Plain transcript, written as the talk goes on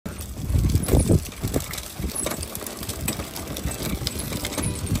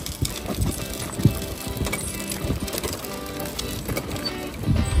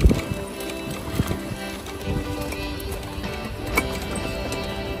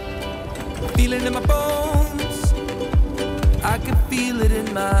Feel it in my bones, I can feel it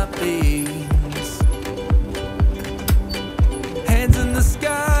in my veins. Hands in the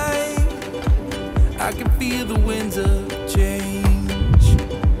sky, I can feel the winds of change.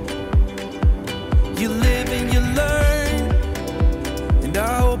 You live and you learn, and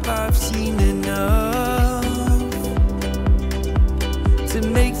I hope I've seen enough to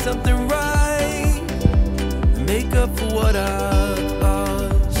make something right, and make up for what I've lost.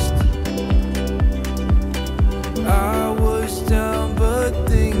 I was down, but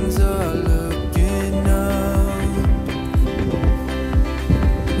things are looking up.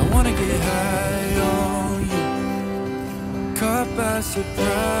 I wanna get high on you, caught by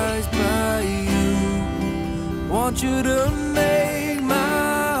surprise by you. Want you to make my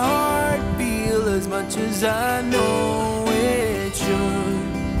heart feel as much as I know it should.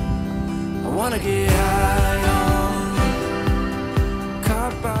 I wanna get high on you,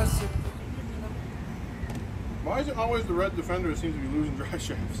 caught by surprise. Why is it always the red Defender that seems to be losing drive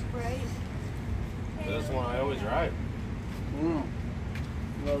shafts? Right. That's the one I always ride.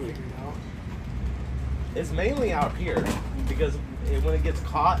 Love it. It's mainly out here because when it gets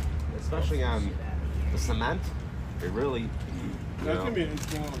caught, especially on the cement, it really. That's gonna be an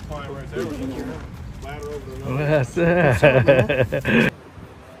interesting little climb right there. Ladder over the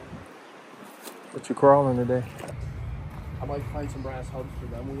What you crawling today? I might find some brass hubs for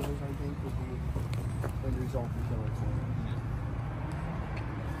them wheels, I think, would be the result of killer.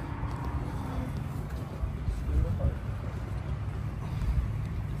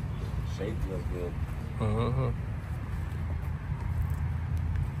 Shape feels good.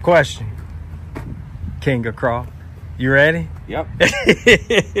 Question. King of Crawl. You ready? Yep. Now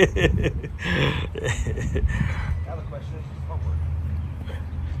the question is forward.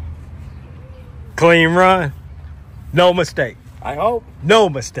 Clean run. No mistake. I hope. No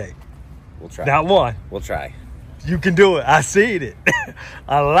mistake. We'll try. Not one. We'll try. You can do it. I seen it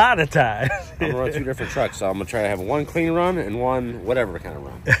a lot of times. I'm gonna run two different trucks, so I'm gonna try to have one clean run and one whatever kind of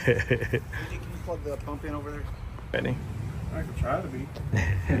run. Can you plug the pump in over there? Ready? I could try to be.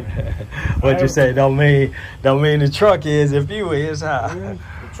 What'd you say? Don't mean the truck is if you is, huh? The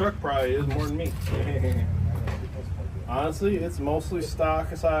truck probably is more than me. Honestly, it's mostly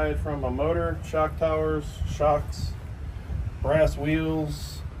stock aside from a motor, shock towers, shocks, brass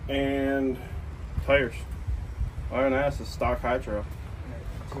wheels, and tires. Other than that, it's a stock Hydro.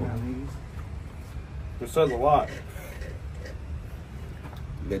 It says a lot.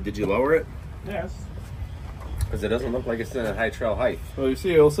 Did you lower it? Yes. Because it doesn't look like it's in a high trail height. Well, you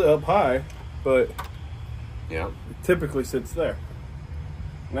see, it'll sit up high, but Yeah. it typically sits there.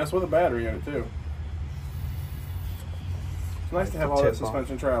 And that's with a battery in it, too. It's nice to have all that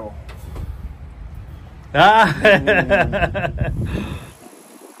suspension travel. Ah.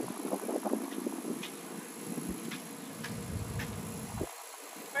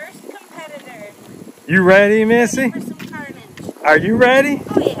 First competitor. You ready, Missy? For some carnage. Are you ready?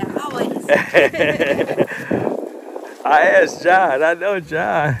 Oh yeah, always. I asked John. I know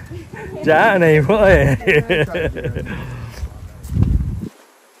John. John ain't playing. He's not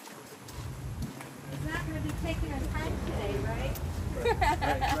going to be taking his time today, right?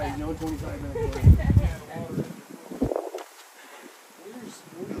 Right, no 25 minutes.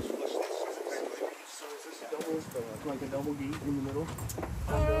 Like a double gate in the middle.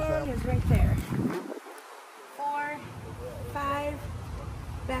 He's right there. 4, 5,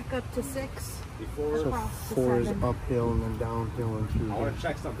 back up to 6. Across to 4 is 7. uphill and then downhill and through. I want to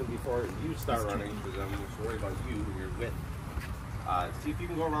check something before you start running because I'm just worried about you and your width. See if you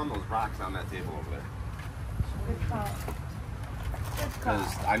can go around those rocks on that table over there. Good call. Good call.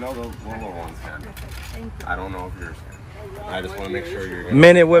 Because I know the little ones can. Thank you. I don't know if yours can. I just want to make sure you're going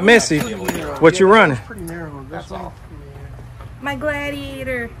Minute with Missy. What you running? Pretty narrow. That's all. My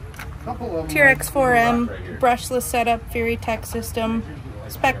Gladiator Couple of them. TRAXXAS 4M brushless setup, FURITEK system,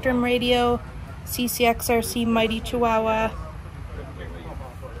 Spektrum radio, CCXRC Mighty Chihuahua.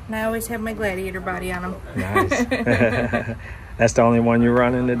 And I always have my Gladiator body on them. Nice. That's the only one you're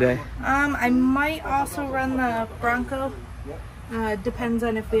running today? I might also run the Bronco. Depends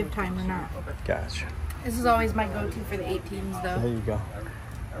on if we have time or not. Gotcha. This is always my go-to for the 18s, There though. you go.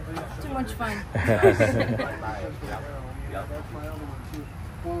 Too much fun. That's my other one too.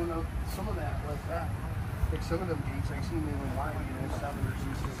 Well, no, some of that like that. Like some of them gates I seen they were wide, 7 or 6.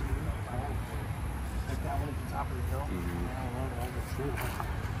 Like that one at the top of the hill.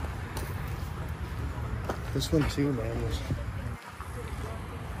 This one too, man, was.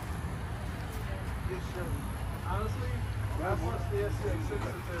 Honestly, that's what's the SCX that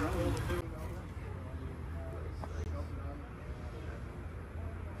they're able to do.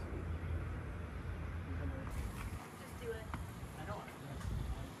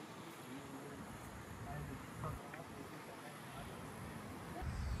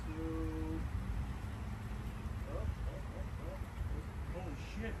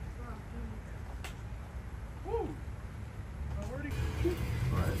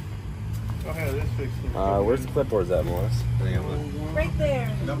 fix them. Where's the clipboards at, Morris? Right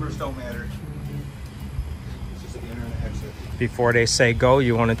there. Numbers don't matter. It's just an enter and exit. Before they say go,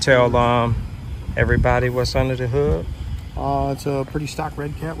 you want to tell everybody what's under the hood? It's a pretty stock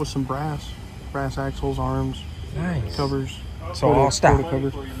red cat with some brass axles, arms, Nice. covers. So all stock.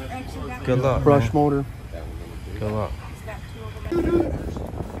 Covers. Good luck. Brush man. motor. Good luck.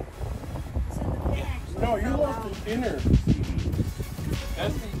 No, you lost the inner CD.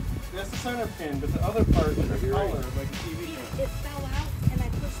 That's the center pin, but the other part is a collar, like a TV pin. It fell out, and I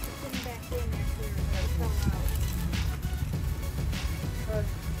pushed the pin back in after it fell out.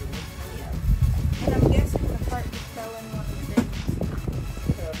 And I'm guessing the part that fell in one of the bins.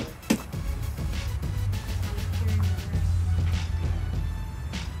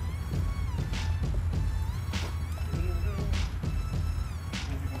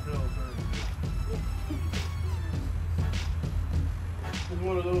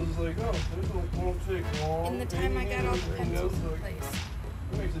 One of those is like, oh, this won't take long. In the time I got all the pencils in It place.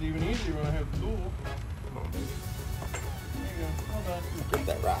 makes it even easier when I have the tool. There you go. Well done. Get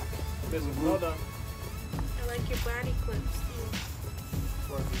that rock. Well done. I like your body clips too.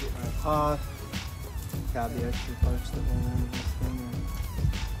 Before I forget my- Got the extra parts that went in this thing.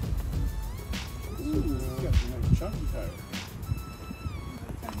 Ooh, you got some nice chunky tire.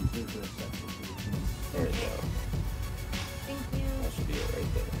 There you go. Thank you. That should be it right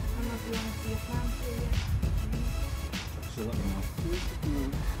there. I don't know if you want to see if Mom's here yet. So let me know.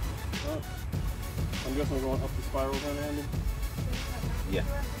 Oh. I'm guessing we're going up the spiral then, Andy? Yeah.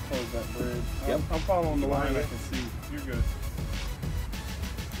 Towards that bridge. Yep. I'm following the line I can see. You're good.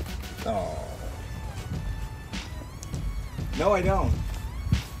 Oh. No, I don't.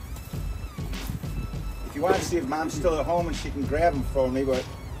 If you want to see if Mom's still at home and she can grab them for me, but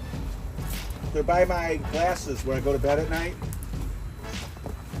they're by my glasses when I go to bed at night.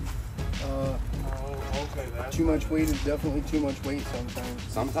 Oh, okay. That's Too much weight is definitely too much weight sometimes.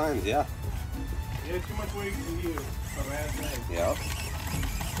 Sometimes, yeah. Yeah, too much weight for you. A bad thing. Yep.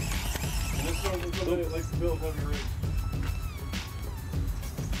 And this one's somebody that likes to build heavy rigs.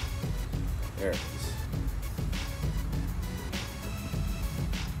 There it is.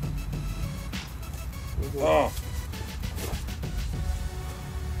 Oh.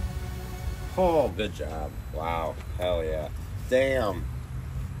 Oh, good job. Wow. Hell yeah. Damn.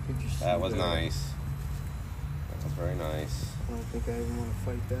 That was nice. That was very nice. I don't think I even want to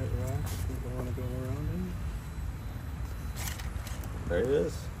fight that rock. I think I want to go around it. There it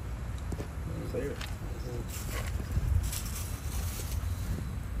is. There.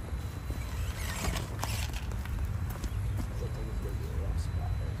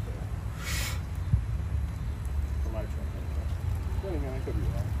 For my truck. Then again, I could be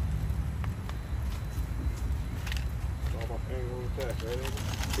wrong. It's all about angle of attack, right, Andy?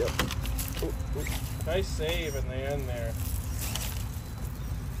 Yep. Nice save in the end there.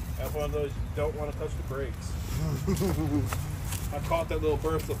 That's one of those you don't want to touch the brakes. I caught that little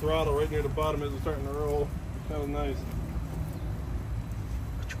burst of throttle right near the bottom as it was starting to roll. That was nice.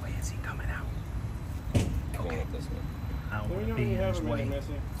 Which way is he coming out? Going up this way. I don't Let me want know to be when you in have his a minute, way.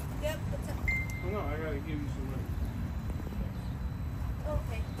 Missy. Yep, what's up? Well, no, I gotta give you some money.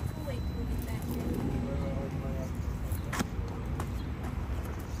 Okay, we'll wait till we get back here.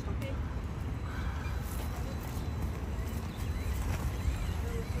 Okay.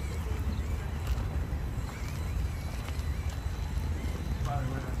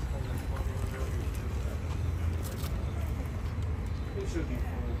 It should be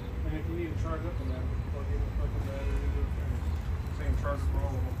full. And if you need to charge up on that, plug in the fucking battery. Same charger for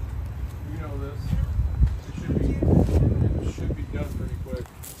all of them. You know this. It should be done pretty quick.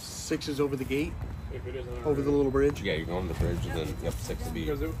 6 is over the gate, If it isn't over the little bridge. Yeah, you're going to the bridge and then yep, 6 to be.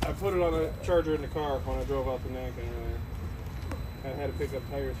 Because I put it on a charger in the car when I drove out to Nankin earlier. I had to pick up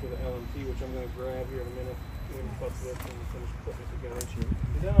tires for the LMT, which I'm going to grab here in a minute. Maybe put this and finish putting it together.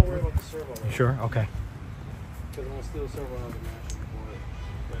 And then I'll worry about the servo later. Sure, okay. Because I'm going to steal the servo out of the mashing for it.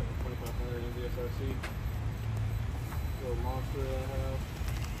 That 2500 in the SRC. Little monster that I have.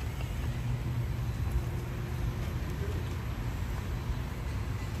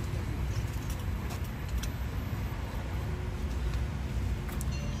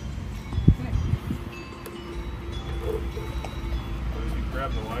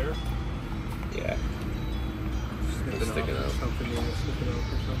 Grab the wire. Yeah. Snip Just stick it or out. something. Yeah, snip it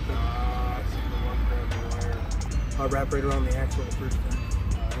off or something. I see the one grab the wire. I'll wrap right around the axle the first time.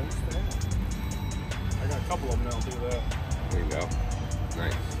 I understand. I got a couple of them now, do that. There you go.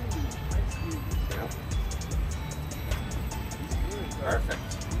 Nice. Yep. Perfect.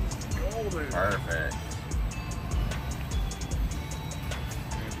 Golden. Perfect.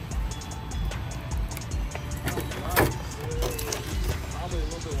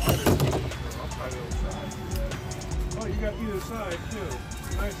 Oh, you got either side too.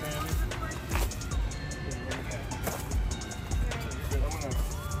 Nice, Andy. I'm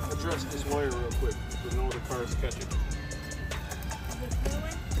gonna address this wire real quick so no other cars catch it.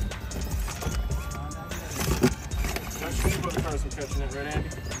 Not sure any other cars are catching it, right, Andy?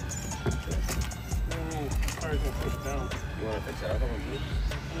 Cars gonna push it down. You want to fix that other one, too?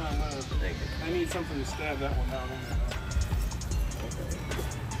 No, I'm gonna. Thank you. I need something to stab that one down in there.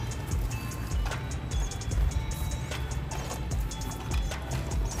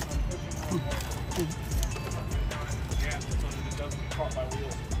 Yeah, so that it doesn't get caught by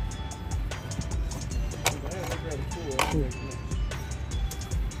wheels. Yeah, they're really cool.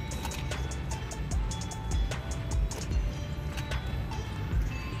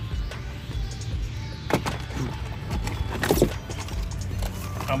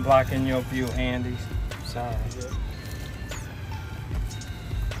 I'm blocking your view, Andy. Sorry.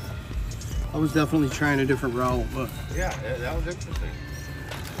 I was definitely trying a different route, but Yeah, that was interesting.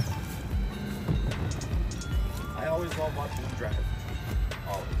 I always love watching you drive.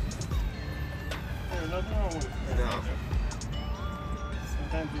 Always. There's nothing wrong with it. No.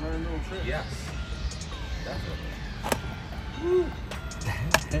 Sometimes you learn little tricks. Yes. Definitely.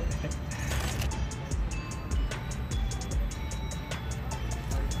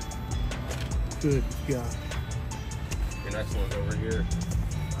 good God. Your next one's over here.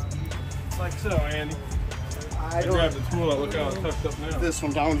 Like so, Andy. I grabbed the tool out. Look how it's tucked up now. This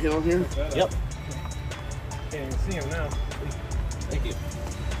one downhill here. Yep. Can't even see him now. Thank you.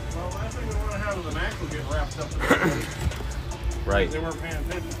 Well, last thing we want to have is an axle get wrapped up in the Right. They weren't paying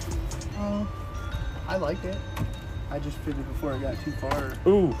attention. I liked it. I just figured before it got too far.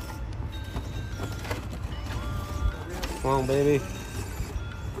 Ooh. Come on, baby.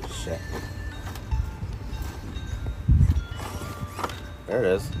 Shit. There it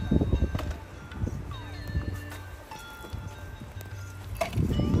is.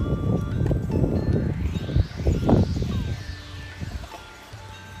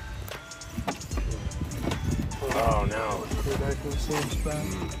 Oh no. Go back to the same spot.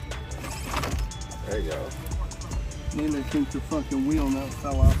 There you go. Then I think the fucking wheel nut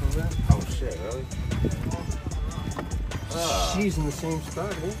fell off of it. Oh shit, really? She's in the same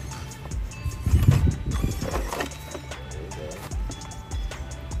spot, eh? There you go.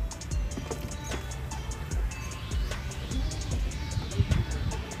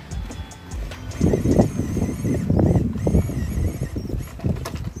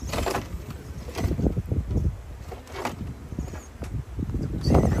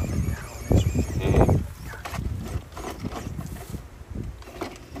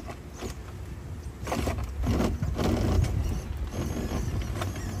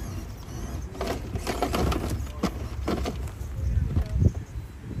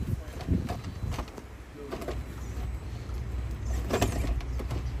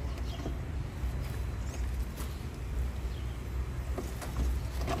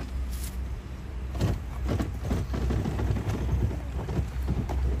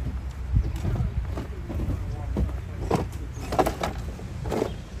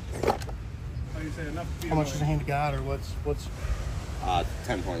 How much is a hand of God, or what's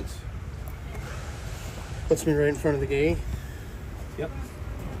 10 points. puts me right in front of the gate? Yep.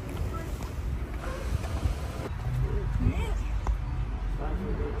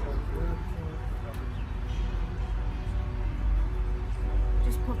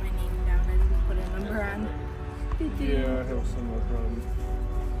 Just put my name down. I didn't put a number on. Yeah, I have similar problems.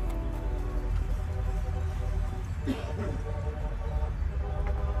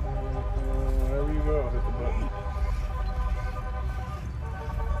 Wherever you go, hit the button.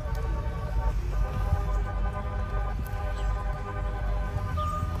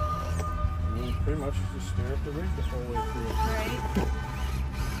 Pretty much just stare at the rig this whole way through. Right.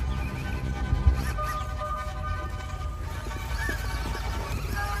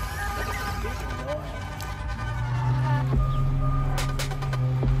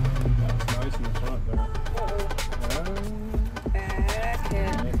 That's nice in the front there. Back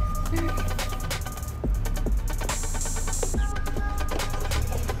in.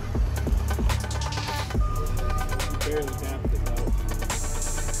 Barely damped it though.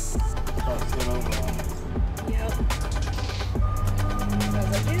 Slid over on it. Yep. I was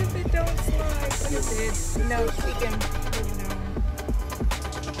like, if it don't slide, but it did. No, she can.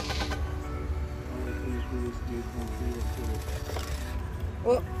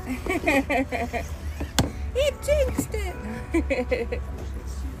 Well, he jinxed it.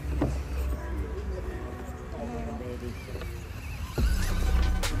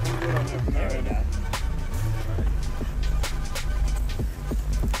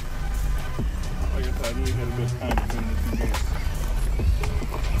 I knew you had a bit of time between the two gates.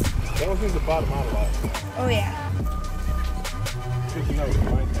 That one seems to bottom out a lot. Oh yeah. Good to know what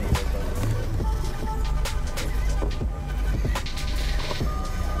my tank is.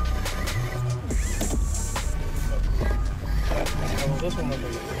 Well, this one might be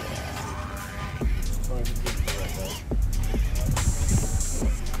trying to get to that guy.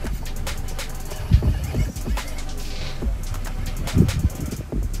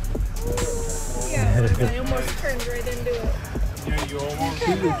 Yeah, I almost turned right into it. Yeah, you almost.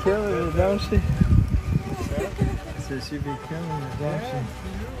 She be killing it, don't she? So she be killing it, don't she?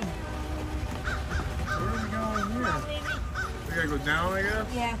 Where are we going here? We gotta go down, I guess?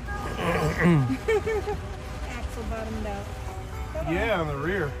 Yeah. Axle bottomed out. Yeah, on the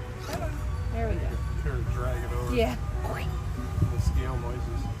rear. There we go. Here, drag it over. Yeah. The scale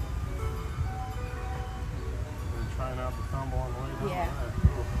noises. And try not to tumble on the way down. Yeah.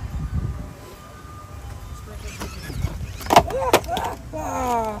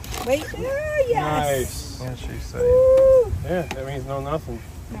 Wait. Yes. Nice. Yeah, she's safe. Woo. Yeah, that means no nothing.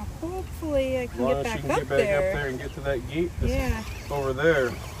 Now hopefully I As can long get as she back can up get back there. up there and get to that gate that's Yeah. over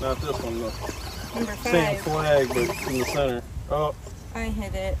there. Not this one, though. Number Same 5. flag, but in the center. Oh, I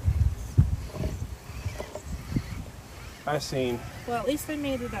hit it. I seen. Well, at least I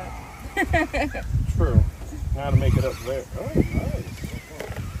made it up. True. Now to make it up there. Oh, nice.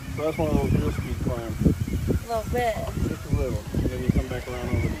 So that's one of those real speed climbs. A little bit. Just a little. And then you come back around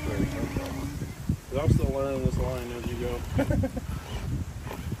over the bridge. Because I'm still learning this line as you go.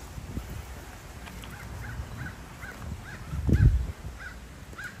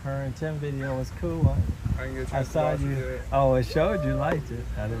 Her and Tim video was cool. I can get I saw you. Oh, it showed you liked it.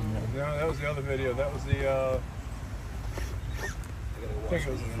 I didn't know. No, that was the other video. That was the, I think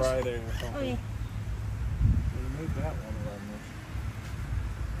it was a Friday or something. Oh yeah. We made that one around this.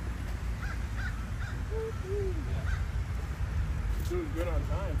 She was good on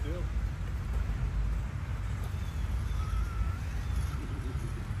time, too.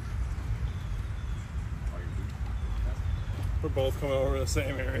 We're both coming over the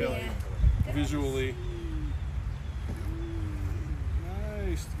same area, like, visually.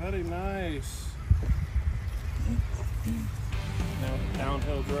 Nice, very nice. Now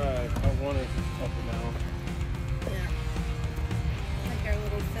downhill drive. I wonder if it's up and down. Yeah. Like our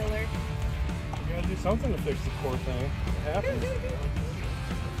little filler. You gotta do something to fix the core thing. It happens.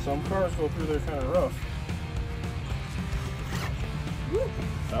 Some cars go through there kind of rough.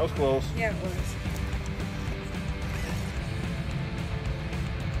 That was close. Yeah, it was.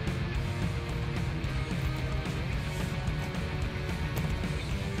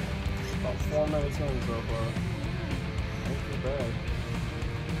 About 4 minutes in so far. Not too bad.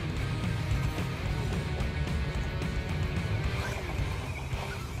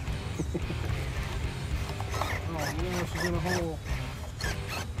 Oh man, she's in a hole.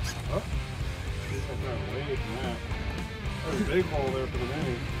 Huh? She's not away from that. There's a big hole there for the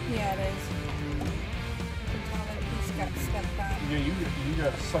mini. Yeah, it is. Now that piece got stepped on. Yeah, you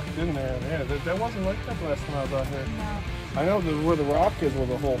got sucked in there. Yeah, that wasn't like that last time I was out here. No. I know where the rock is was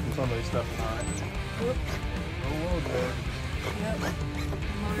a hole from somebody stepping on it. Whoop. No road there. Yep. The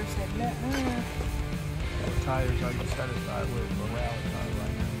motor said no. What tires are you satisfied with for rally time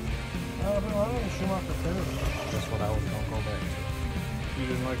right now? I don't know, Schumacher tires. That's what I was gonna go back to. You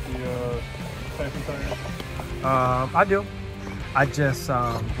didn't like the Tyson tires? I do. I just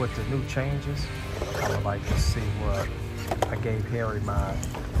with the new changes, I would like to see what I gave Harry my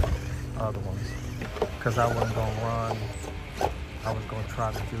other ones, because I wasn't gonna run. I was gonna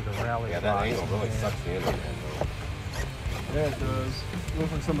try to do the rally. Yeah, that angle really sucks the engine in, though. Yeah, it does. It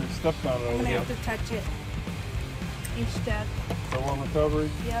looks like somebody stepped on it I'm over gonna here. have to touch it. Each step. Still on recovery.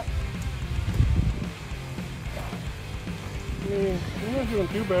 Yep. I mean, you're not doing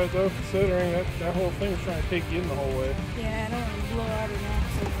too bad though, considering that whole thing's trying to take you in the whole way. Yeah, I don't want to blow out an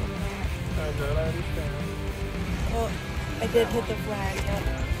axle from that. I understand. Well, I did hit the flag.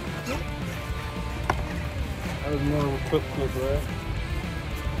 Yep. That was more of a clip, right?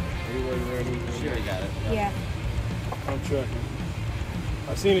 Are you ready? She already got it. Yeah. I'm checking.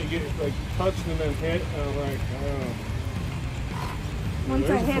 I seen it get like touched and then hit, and I was like, oh. Once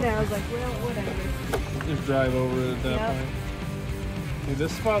I hit it, I was like, well, whatever. Just drive over it at that Yep. point. See,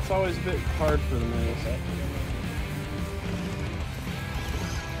 this spot's always a bit hard for the males.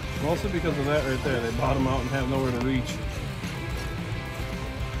 Mostly because of that right there. They bottom out and have nowhere to reach.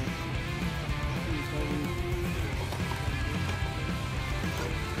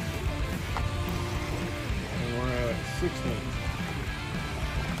 And we're at 6 minutes.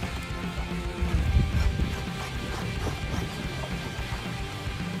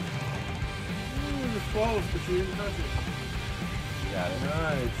 but she didn't touch it. You got it.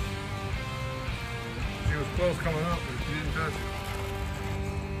 Nice. She was close coming up, but she didn't touch it.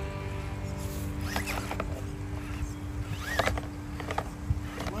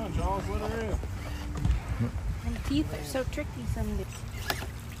 Come on, Charles, let her in. My teeth are so tricky some days.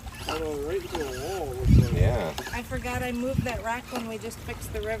 Oh, right into a wall. Looks like. Yeah. I forgot I moved that rack when we just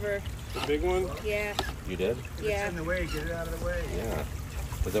fixed the river. The big one? Yeah. You did? Yeah. It's in the way, get it out of the way. Yeah.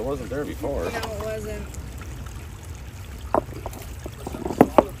 Because it wasn't there before. No, it wasn't.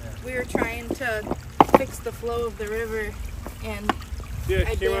 We were trying to fix the flow of the river, and Yeah,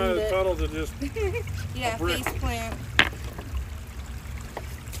 I she came out of dimmed the it. tunnel to just. yeah, A brick. face plant.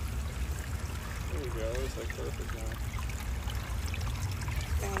 There you go. It's like perfect now.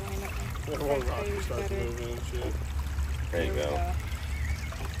 Gotta line up my That one rock tires starts better. moving and shit. There you There we go. Yeah,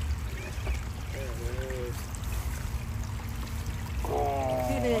 there it is. Oh,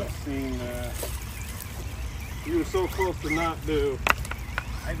 Hit it. I've seen that. You were so close to not do.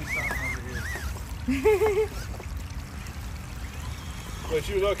 I even saw him over here. But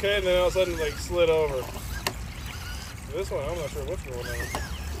she was okay, and then all of a sudden, like, slid over. This one, I'm not sure what's going on.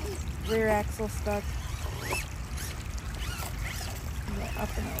 Rear axle stuck. Yeah, up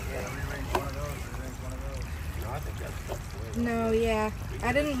and over. One of those, I think one of those. No, I think that's No, yeah.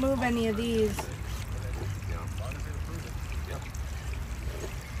 I didn't move any of these.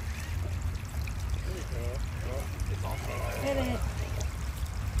 Hit it.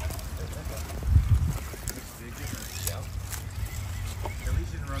 At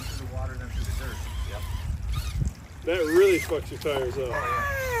least you didn't run through the water than through the dirt. That really fucks your tires up.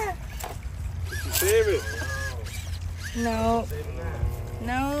 Ah! Did you save it? No.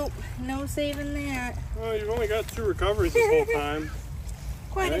 Nope. No saving that. Well, you've only got 2 recoveries this whole time.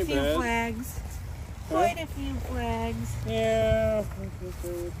 Quite a Ain't few bad. flags. Quite a few flags. Yeah.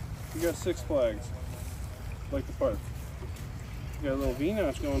 You got 6 flags. Like the park. You got a little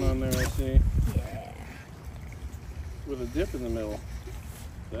V-notch going on there, I see. Yeah. With a dip in the middle.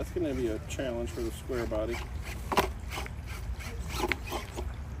 That's going to be a challenge for the square body.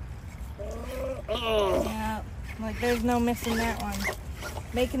 Oh. Yeah. Like there's no missing that one.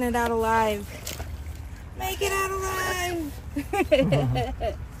 Making it out alive. Make it out alive.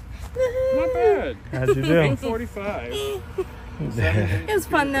 Not bad. How'd you do? 8:45. It was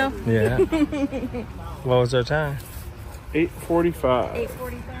fun though. Yeah. What was our time? 8:45.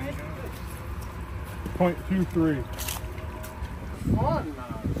 8:45. 0.23. Fun,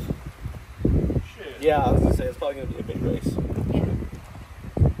 Shit. Yeah, I was going to say, it's probably going to be a big race. Yeah.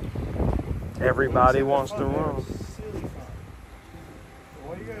 Everybody wants to run. Silly fun.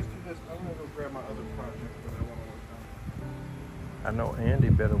 While you guys do this, I'm going to go grab my other project that I want to work on. I know Andy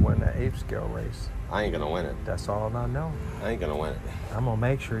better win that 8 scale race. I ain't going to win it. That's all I know. I ain't going to win it. I'm gonna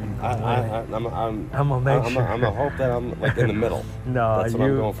make sure you win it. I'm gonna make sure. I'm gonna hope that I'm like in the middle. No, That's what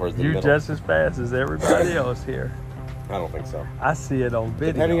I'm going for, is the you middle. just as fast as everybody else here. I don't think so. I see it on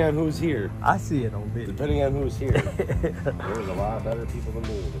video. Depending on who's here. I see it on video. Depending on who's here. There's a lot better people than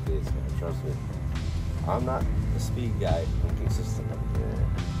me with this guy, trust me. I'm not a speed guy. I'm consistent.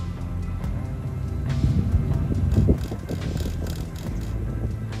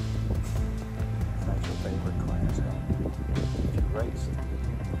 That's your favorite class, if you race.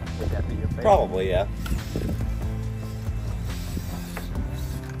 Would that be your favorite? Probably, yeah.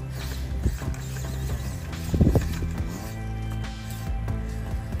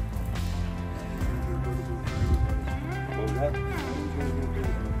 What was that?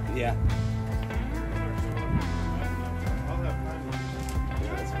 Yeah. I'll have time.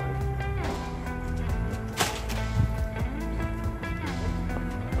 Yeah, that's fine.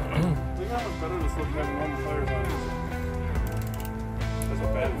 Look how much better this looks having normal tires on it. That's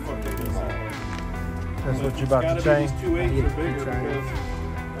what bad fucking is. That's what you're about to change. These 2.8s are bigger because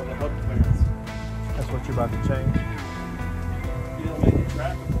of the hub clearance. That's what you're about to change. It'll make it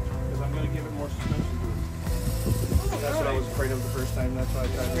trackable because I'm going to give it more suspension boost. That's what I was afraid of the first time. That's why I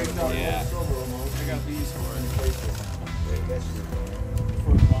tried to Yeah. I got these for it.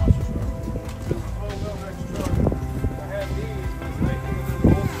 For the monster truck. Oh, no, next truck. I had these, but it's like the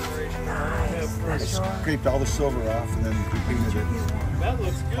old generation. I don't have I scraped all the silver off and then repainted it. That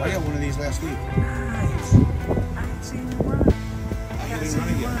looks good. Oh, I got one of these last week. Nice. I ain't seen you run. I didn't run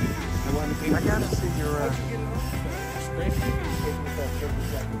again. I wanted to paint I gotta see you run.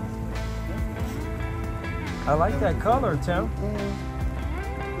 I like that color, Tim.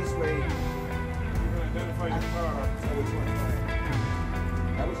 this way. You're going to identify your car. So which one?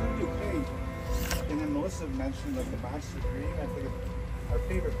 I was going to do paint, and then Melissa mentioned like the monster green. I figured our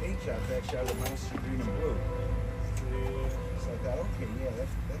favorite paint jobs actually are the monster green and blue. So I thought, okay, yeah, that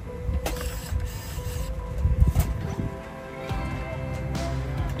works.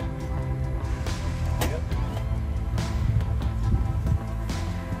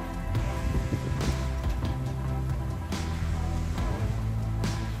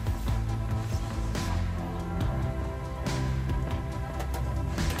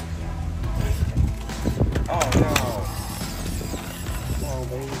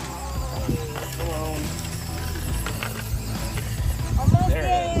 Almost There it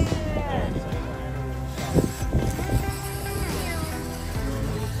there. is. There it is.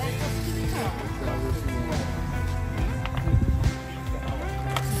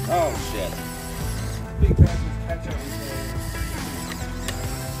 Oh shit. Big passes catch up.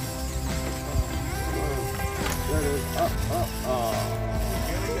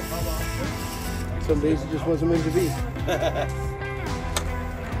 Some days it just wasn't meant to be.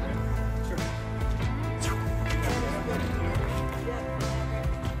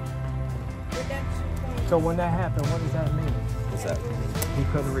 So when that happened, what does that mean? What's that? He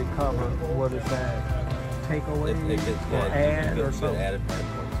couldn't recover. What is that? Take away or add or something? Added points.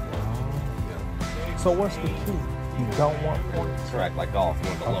 So what's the key? You don't want points? Correct, like golf, you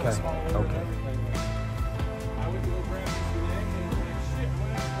want the lowest. Okay. I went to go grab this neck and I'm like, shit, why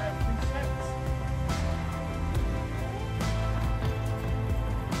did I grab 2 sets?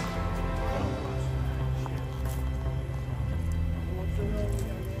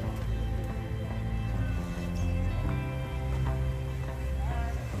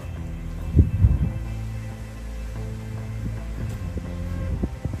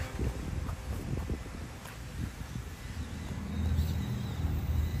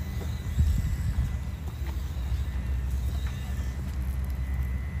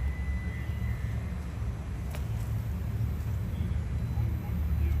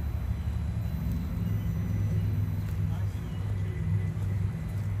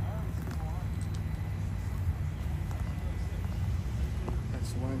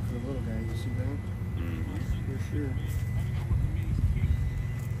 That's the line for the little guy. You see that? For sure.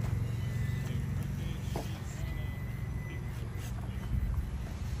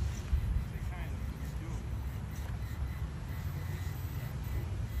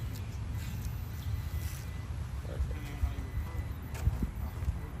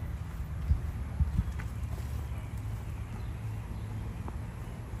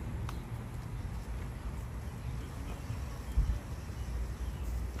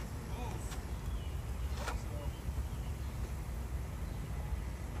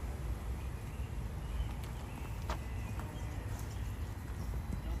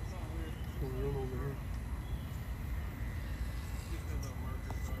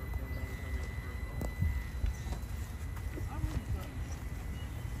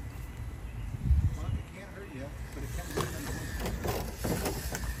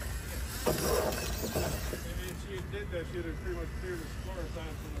 That should have pretty much cleared the floor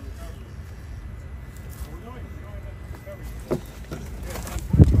aside from the recovery. We're going back to recovery.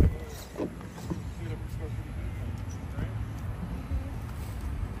 See what we're supposed to do, right?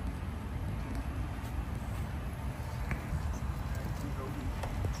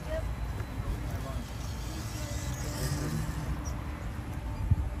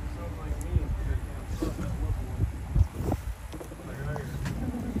 Sounds like me.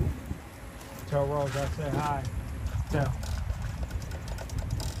 Tell Rose I say hi. Tell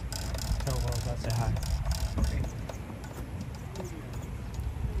Rose I say hi.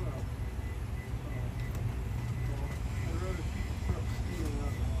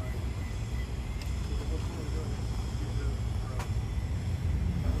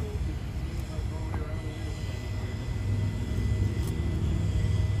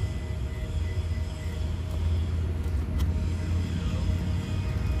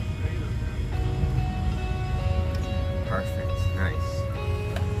 Perfect. Nice.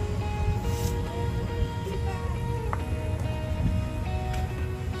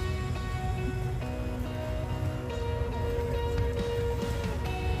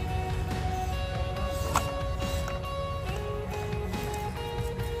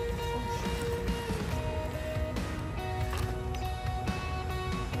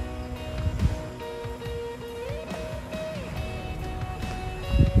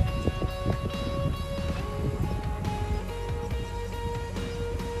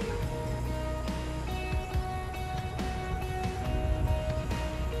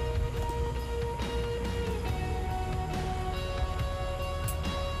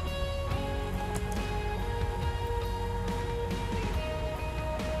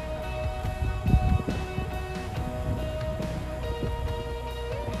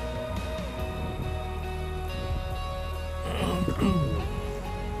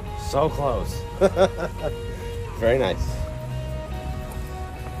 So close. Very nice.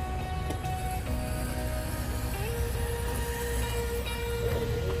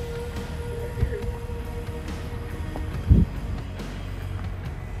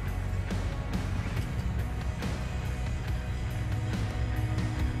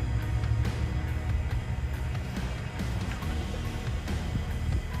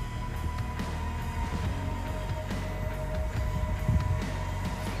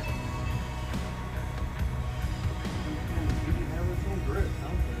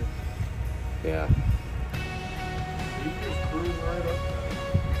 Yeah. You can just cruise right up there.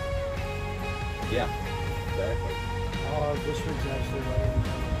 Yeah. Exactly. Oh, this rig's actually right.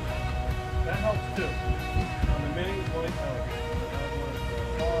 That helps too. On the mini, like,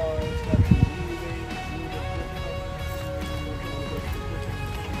 Oh, it's got the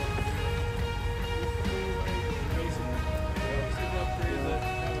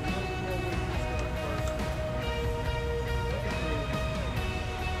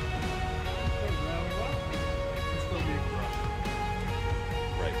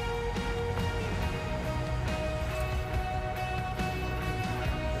Right.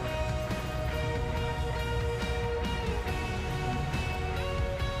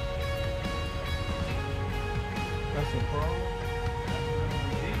 That's a problem.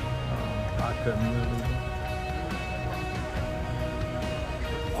 I couldn't really.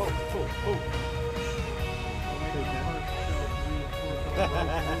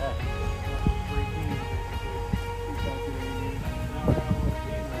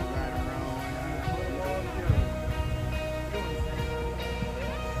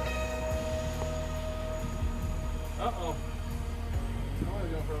 Uh-oh. I'm gonna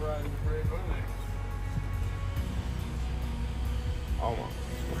go for a ride in the brake, wasn't I? Almost.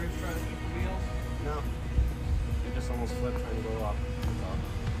 Were you trying to keep the wheels? No. It just almost flipped trying to go up.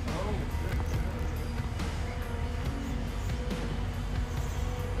 Oh,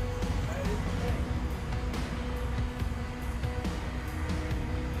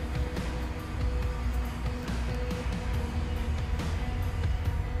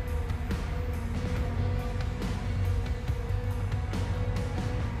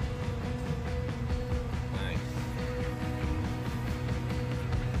 Nice.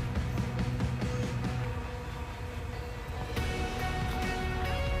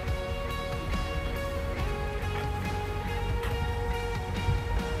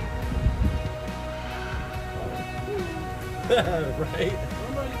 Right?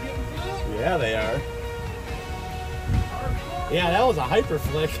 Yeah, they are. Yeah, that was a hyper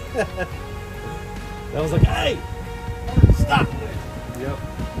flick. That was like, hey, stop. Yep.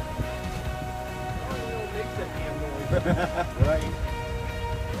 Right.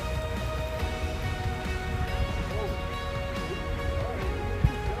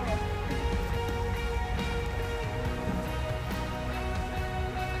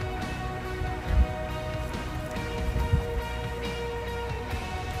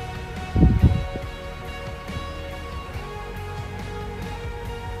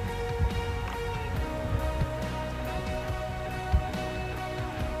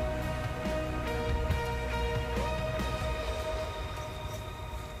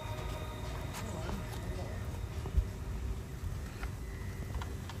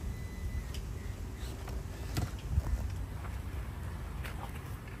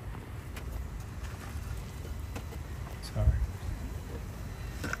 Sorry.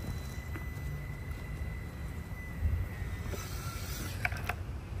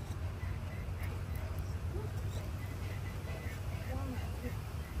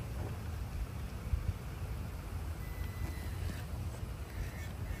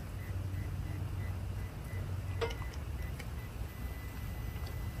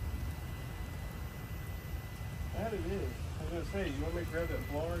 That it is. I was gonna say, you want me to grab that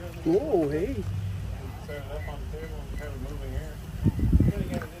blower again? Oh, hey. Set it up on the table and have it moving air. You gotta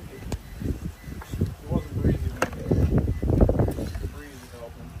get it in there. It wasn't breezy back there. The breeze is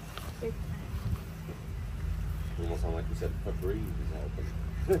helping. Almost sound like you said Febreze is helping.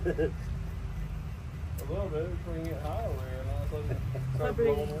 A little bit, before you get hot over here, and all of a sudden it starts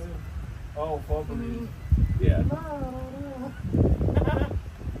blowing away. Oh, Febreze. Yeah.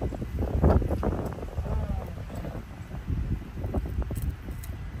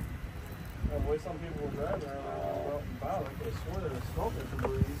 The way some people were driving around there, out and about, like they swore they were smoking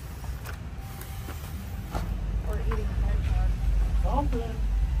Febreze. Or eating a hot dog. Something.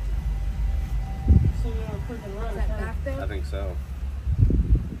 Sitting there freaking right Is that in back I there? think so.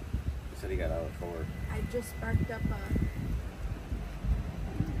 He said he got out at 4. I just sparked up a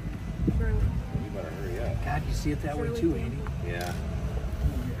Shirley. You better hurry up. God, you see it that way too, Andy. Yeah.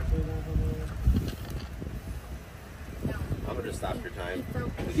 I'm gonna just stop your time.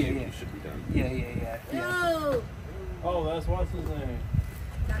 Yeah, You yeah. should be done. Yeah. No! Oh, that's what's his name.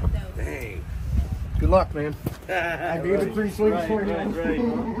 Not those. Dang. Good luck, man. I gave it 3 swings for you.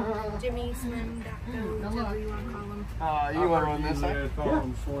 Right. Jimmy, Slim, Dacto, whatever you want to call them. You want to run this side? I call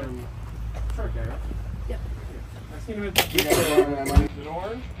him Slim. Sure, Garrett. Yep. I seen him at the Is it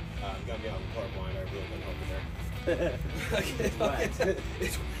orange? You gotta be on the court line. I really been helping there.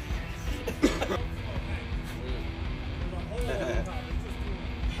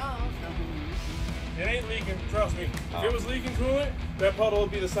 Oh, leaking, trust me. If Oh. it was leaking coolant, that puddle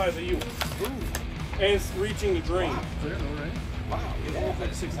would be the size of you. Ooh. And it's reaching the drain. Wow. It holds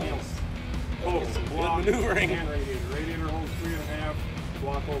like 6 gallons. Oh, Holds some block good maneuvering. and radiator. Radiator holds 3.5,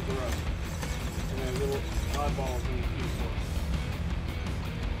 block holds the rest. And then little oddballs in each one.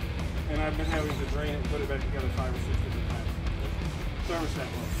 And I've been having to drain it and put it back together 5 or 6 different times. Thermostat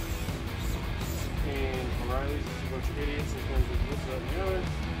low. And O'Reilly's is a bunch of idiots in terms of this, that, and the other.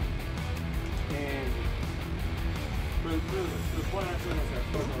 And for the point I said, I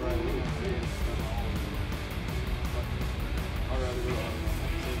put O'Reilly in there. I'd rather do it.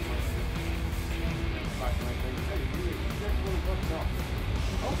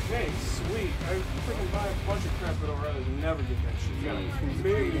 Okay, sweet. I freaking buy a bunch of crap at O'Reilly's and never get that shit. You gotta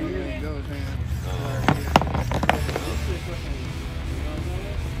big Here it goes, man.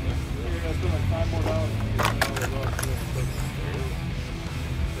 You're gonna spend like $5 more to get all the raw stuff.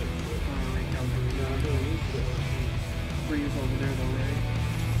 Breeze over there, though, right?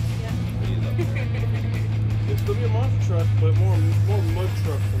 It's gonna be a monster truck, but more mud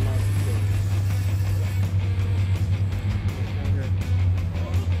truck than monster truck.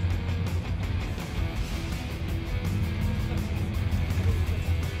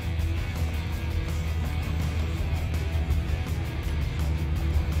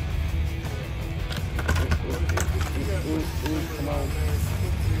 Come on.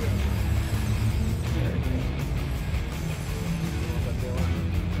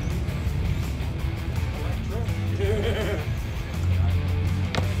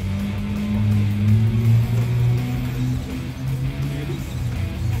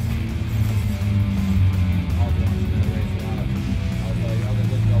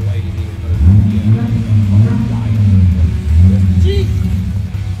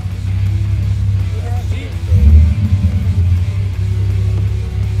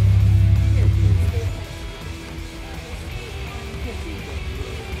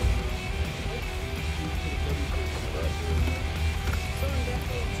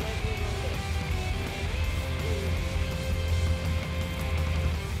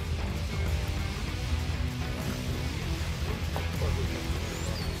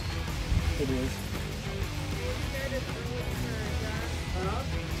 It is.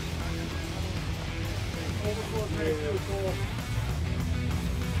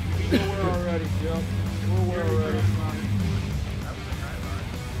 We're already, yep. We're already.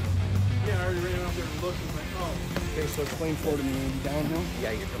 Yeah, I already ran out there and looked and was like, oh. Okay, so explain for to me, downhill?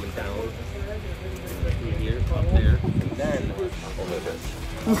 Yeah, you're coming down through here, up there, and then over this.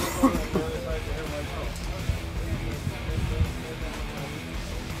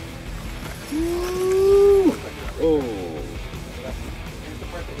 Oh.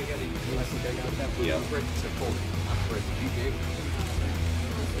 Yeah.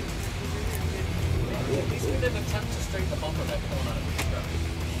 They've attempted to straighten the bumper back going on a truck.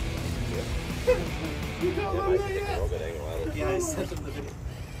 Yeah, I sent them the video.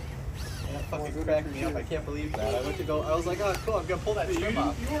 And that fucking cracked me up. I can't believe that. I went to go, I was like, oh cool, I'm gonna pull that trim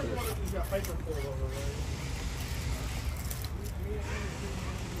off. You weren't the one that got hyper pulled over,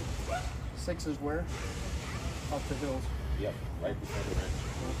 right? 6 is where? Up the hills. Yep, right before the ridge.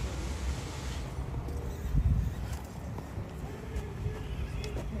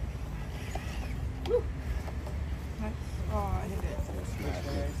 Oh, I hit it.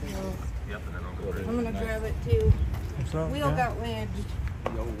 Yep, and then I'll go I'm gonna grab it too. So, Wheel yeah. got wedged.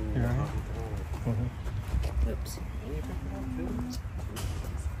 Yeah. Oops.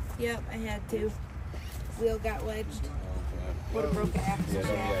 Yep, I had to. Wheel got wedged. Would have broken axle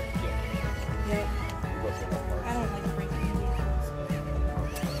shaft. Yep. I don't like breaking vehicles.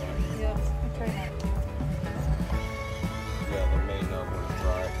 Yep, I try not to. Yeah, the main number is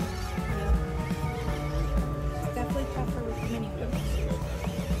dry. Yep. It's definitely tougher with mini ones.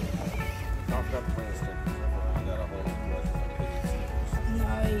 Don't forget the plastic. You got a whole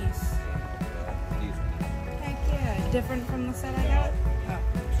Nice. Heck yeah. Different from the set I got? Oh.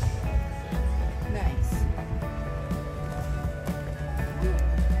 Nice.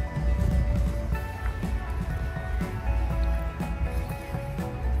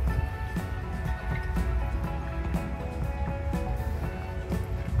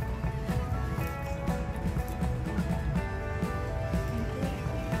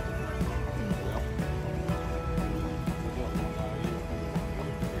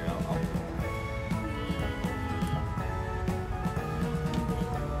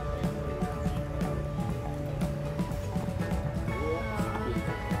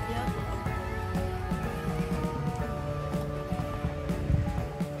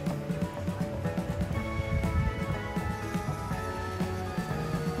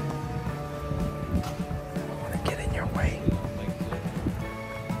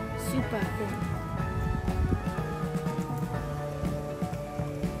 that thing.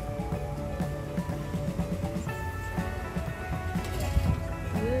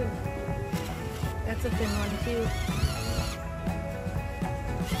 Ooh. That's a thin one too.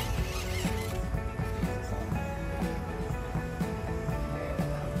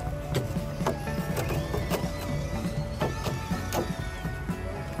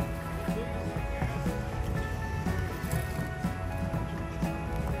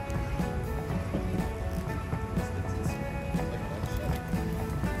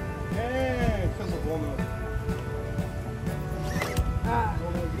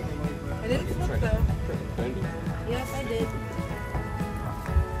 I didn't flip though. Yes, I did.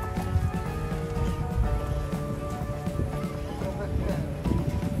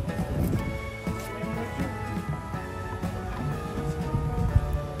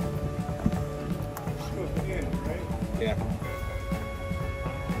 Yeah.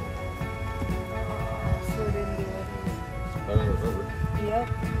 So it didn't do it. Better than rubber. Yep.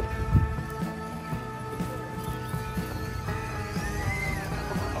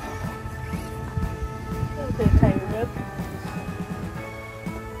 A little bit of tire rub.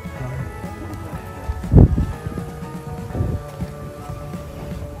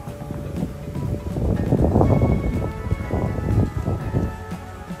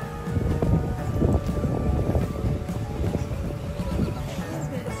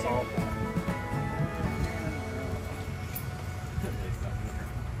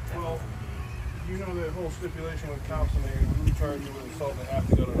 Well, you know the whole stipulation with cops when they charge you with assault, they have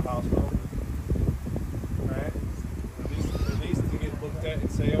to go to the hospital. Right? At least to get looked at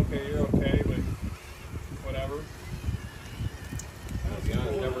and say, okay, you're okay, but whatever. To be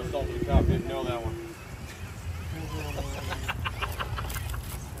honest, never assaulted a cop, didn't know that one.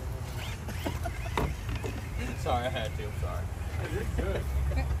 Sorry, I had to, I'm sorry. You're good.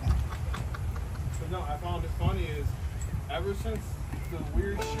 But no, I found it funny is ever since the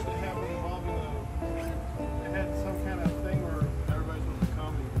weird shit that happened involving they had some kind of thing where everybody's supposed to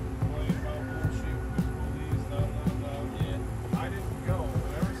come and complain about bullshit with the police, blah, blah, blah. Yeah. I didn't go.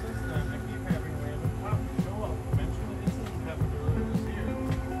 But ever since then, I keep having random cops show up. Eventually, this happened earlier this year.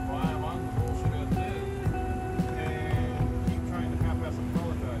 Why I'm on the bullshit as it is. And keep trying to half-ass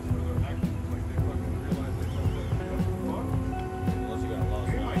apologize for their actions. Like they fucking realize they fucked up. What the fuck? Unless you got a lot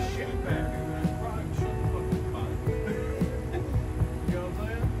of Give my shit back. Shut the fuck up about it. You know what I'm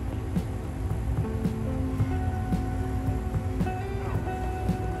saying?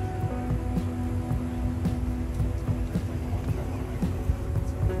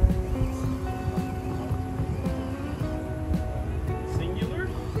 Singular?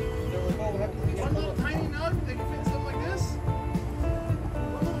 They're like, oh, One little tiny nug that can fit something like this?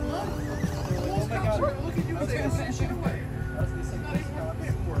 One little nug? oh my god. Look at you, I was they gonna got say, that shit away. That's the same place cops.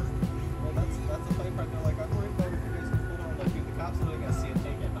 Paperwork. Well, that's the funny part. They're like, I'm worried about if you guys can pull over. Like, dude, the cops are really gonna see it,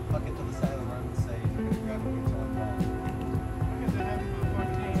 take it, and huck it to the side of the road and say, you're gonna grab it, you're going wrong. I guess I have to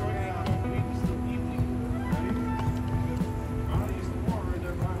fucking Detroit on weeks till evening, right? I used to walk right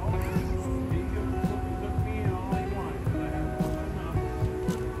there by home. He could look me and all he wanted, because I had more than enough.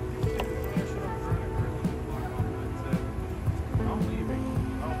 He was taking my shit over and I really did block off and said, I'm leaving.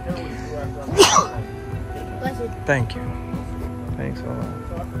 I don't care what you do after I'm done. Bless you. Thank you. Thanks a lot.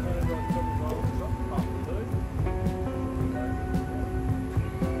 So I presented her a couple bottles of something off the hood.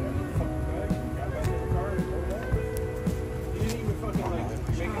 Fucking bag, got back in the car and drove off. He didn't even fucking like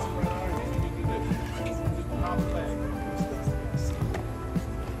make it spread out or anything. He did just pop the bag.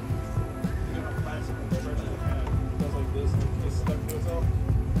 You know how plastic and stretch it had. It does like this and it stuck to itself.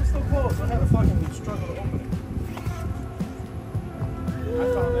 It's still closed. I had to fucking struggle to open it. I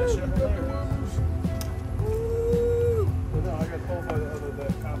found that shit hilarious. But no, I got told by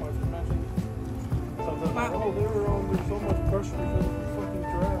that cop I just mentioned. Something like, oh, they were under so much pressure because of the fucking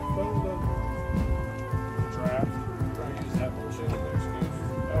draft. Draft. Trying to use that bullshit as an excuse.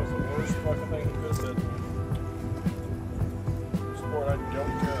 That was the worst fucking thing he could have said to me. Sport I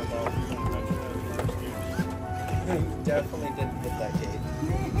don't care about. You don't mention that as your excuse. Definitely didn't hit that gate.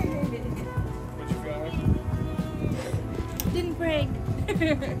 What you got? Didn't break.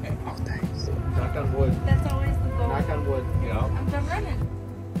 Oh, thanks. Knock on wood. That's always the goal. Knock on wood. Yeah. I'm done running.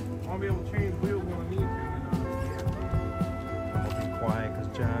 I want to be able to change wheels when I need to. I'm gonna be quiet because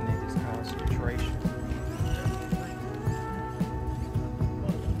John needs his concentration.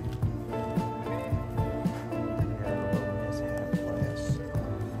 He had a little mishap last.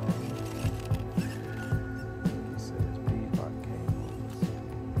 He said his beadlock cables.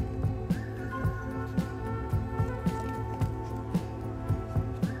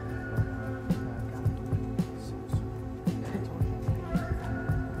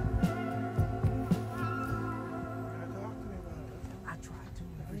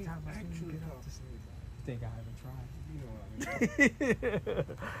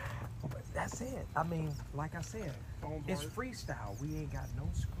 But that's it. I mean, like I said, it's freestyle. We ain't got no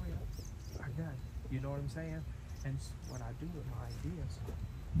script. I got, you know what I'm saying? And what I do with my ideas,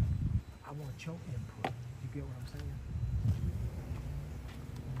 I want your input. You get what I'm saying?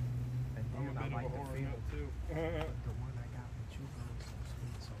 And then I like to feel too. the one I got with you girl is so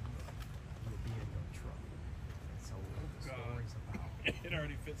sweet, so you'll be in your truck. And so the stories about It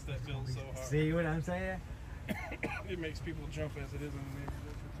already fits that bill so hard. see what I'm saying? It makes people jump as it is in the neighborhood.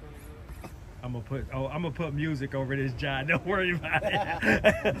 I'm gonna put music over this, John. Don't worry about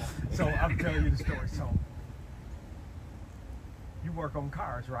it. So I'm telling you the story. So you work on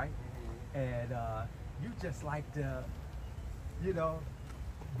cars, right? And you just like to, you know,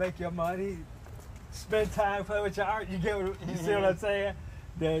 make your money, spend time, play with your art. You get what, you see what I'm saying?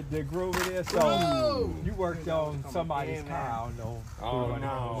 The groove it is. So you worked on somebody's car. I don't know. Oh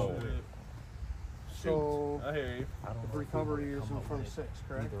no. So I hear you. I don't know. Recovery is in front of 6,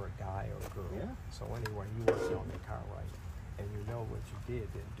 correct? Either a guy or a girl. Yeah. So anyway, you worked on the car, right? And you know what you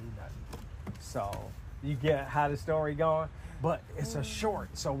did didn't do nothing. So you get how the story going, but it's a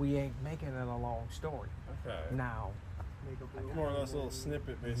short, so we ain't making it a long story. Okay. Now. More or less a little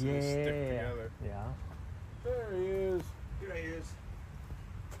snippet basically Yeah. stick together. Yeah. There he is. Here he is.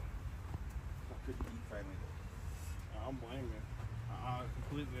 I couldn't eat finally. I don't blame you. I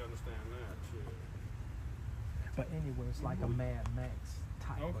completely understand that. Shit. But anyway, it's like a Mad Max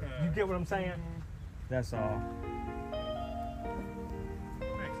type. Okay. You get what I'm saying? That's all.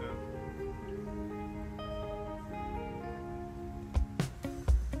 Makes sense.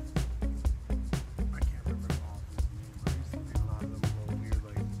 I can't remember all of these names. There used to be a lot of them little weird,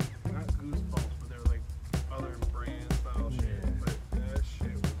 like, not Goosebumps, but they were like other brand style shit. But that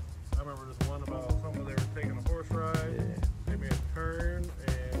shit was, I remember this one about something they were taking a horse ride. Yeah. They made a turn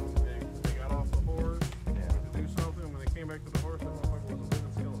and they got off the horse to do something. When they came back to the horse, that motherfucker was a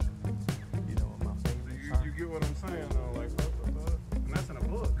living skeleton. You know what my favorite You get what I'm saying though, like what the fuck? And that's in a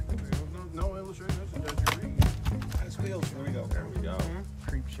book. No illustration, that's just as you read. That's wheels. There we go. There we go.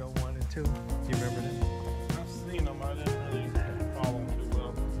 Creep Show 1 and 2. You remember that? I've seen them, I didn't really follow them too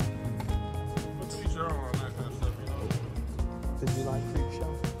well. But to each their own on that kind of stuff, you know. Did you like Creep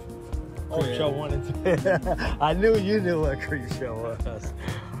Show? Oh, Creep yeah. Show 1 and 2. I knew you knew what Creep Show was. There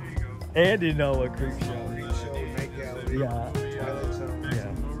you go. Andy know what Creep Show Creep is. Show, Night Gallery. Yeah. Twilight Zone.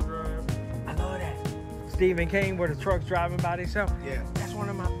 Maximum Overdrive. I know that. Stephen King, where the truck's driving by themselves. Yeah. That's one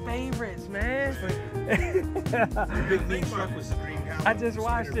of my favorites, man. The big mean truck was the Green Goblin. I just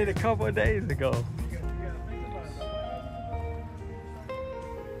watched it a couple of days ago.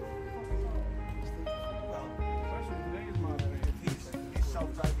 These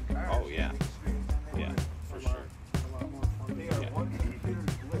self-driving cars. Oh yeah. Yeah, for sure. They are one computer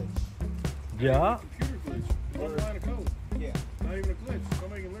glitch. Yeah. Computer glitch. One line of code. Yeah. Not even a glitch.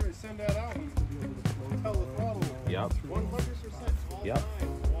 Somebody can literally send that out and tell the throttle. Yep. 100% all Yep. the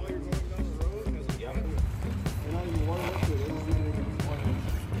time while you're going down the road. Yep. They're not even wired up to it. They just need to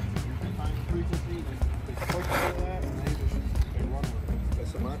time frequency. They focus on that and they run with it.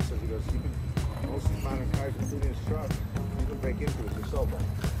 That's what Mark says. He goes, you can, most of the modern cars, including his truck, you can break into it yourself.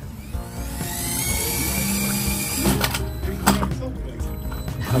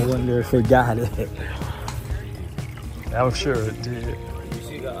 I wonder if it got it. I'm sure it did. You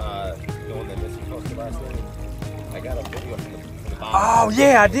see the one that Missy posted last night? I got a video from the bottom. Oh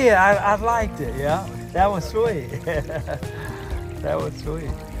yeah, I did. I liked it. Yeah, that was sweet. That was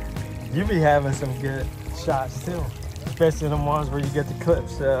sweet. You be having some good shots too, especially the ones where you get the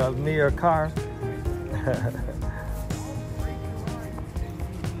clips of me or car.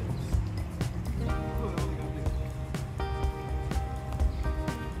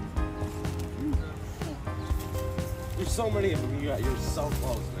 There's so many of them. You're so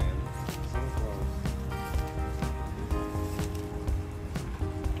close, man. So close.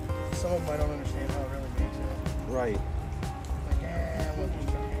 Some of them I don't understand how it really makes it. Right. Like, what are you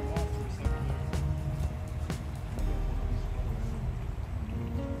talking about?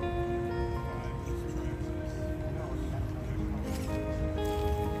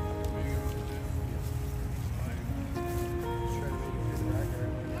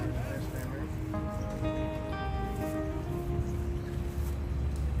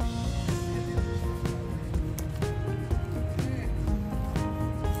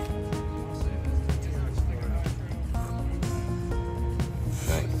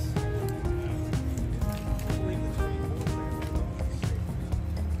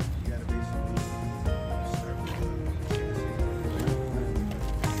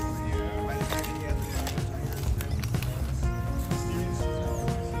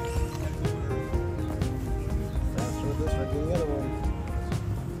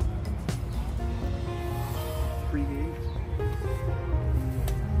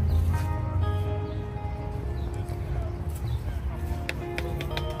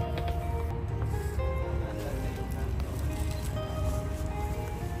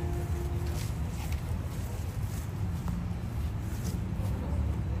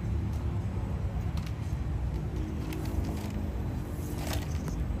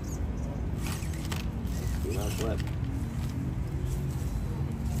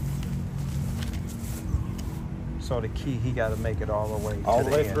 So the key, he got to make it all the way All to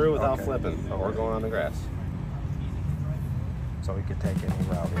the way end. through without Okay. flipping or going on the grass. So he could take any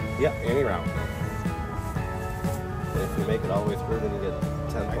route. Yeah, any route. And if you make it all the way through, then you get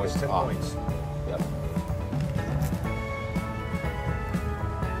 10 points 10 off. points. Yep.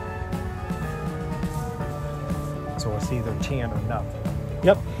 So it's either 10 or nothing.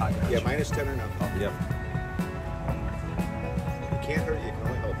 Yep. I got Yeah, you. minus 10 or nothing. Yep. You can't hurt you, you can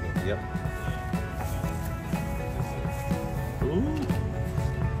only help you. Yep. Ooh.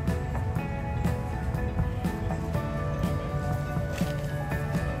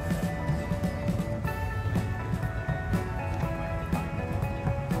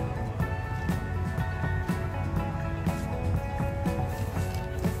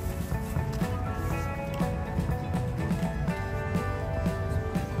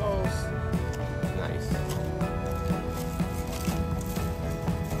 Nice.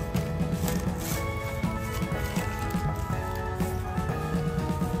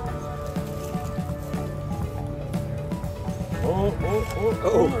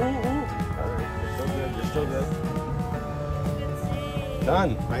 Oh. Alright, you're still good, you're still good.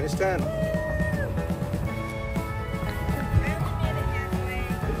 Done. Minus 10. Good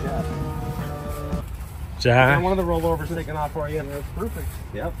job. Ja. One of the rollovers taken off for you. That's perfect.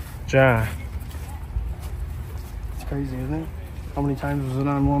 Yep. Ja. It's crazy, isn't it? How many times was it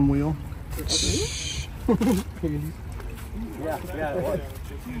on one wheel? Yeah, it was.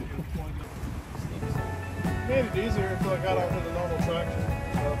 Made it easier until I got out with the normal traction.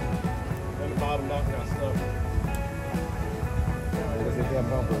 Then the bottom out got stuck. There's a damn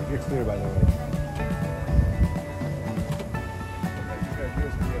bumper. You're clear, by the way.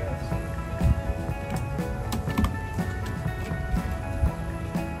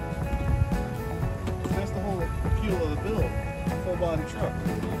 That's the whole appeal of the build. Full body truck.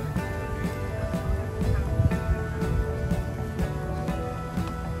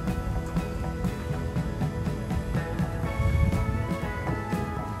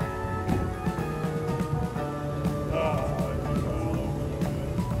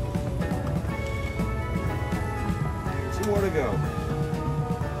 Two more to go.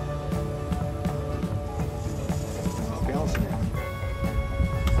 Balancing it.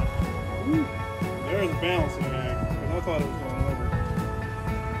 There's a balancing act, because I thought it was going over.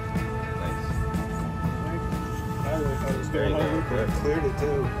 Nice. I really thought it was Very going over. good. Cleared it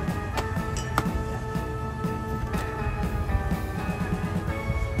too.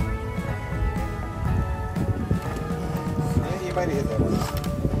 Yeah, you might have hit that one.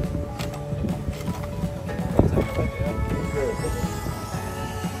 Good.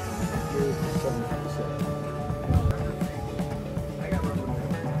 You're 70%.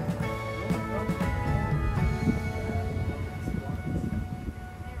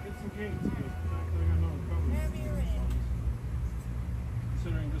 Get some gains, because I got no recovery.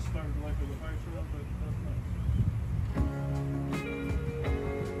 Considering this started life as a high trail, but that's nice.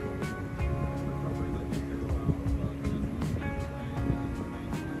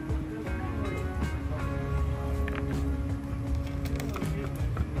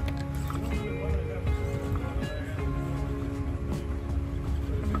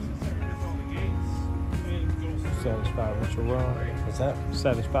 Satisfied with your run? What's that?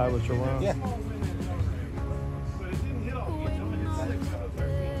 Satisfied with your run? Yeah.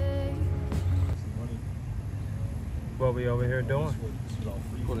 What we over here doing?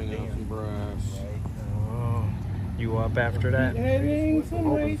 Putting out some brass. Oh, you up after that? I'm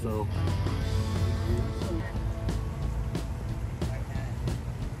hoping so.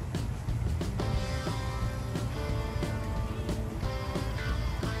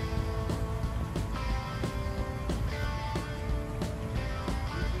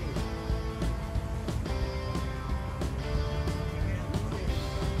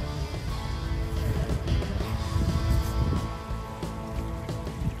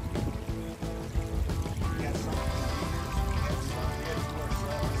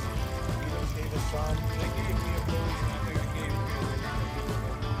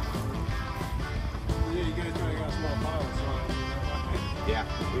 Yeah,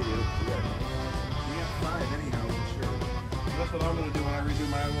 we do. We got 5 anyhow, for sure. That's what I'm gonna do when I redo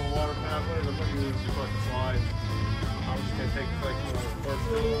my little water pathways. I'm gonna use the fucking slide. I'm just gonna take like torch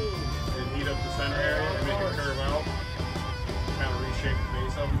and heat up the center area and make it curve out. Kind of reshape the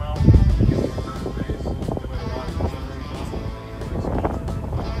base of them out.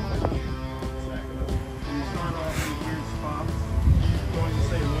 You start off in weird spots, going the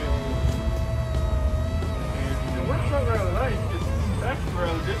same way. And it works out rather nice. It's actually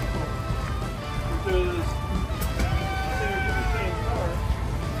rather difficult because they're the same car.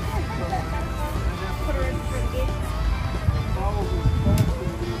 Put her in for a gate.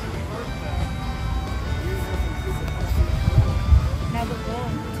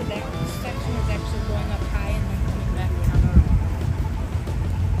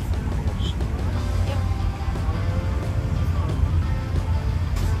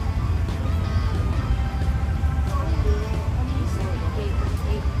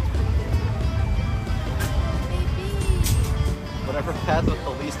 with the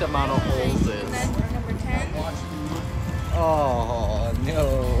least amount of holes And is. then number 10. Oh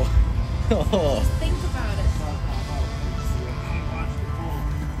no. Just think about it.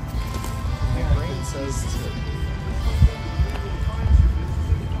 My brain says to.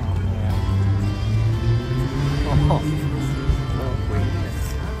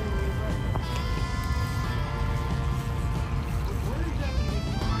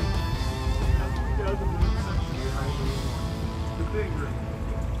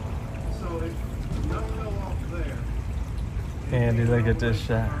 Andy, look at this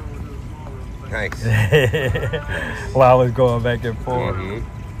shot. Nice. While I was going back and forth. Mhm.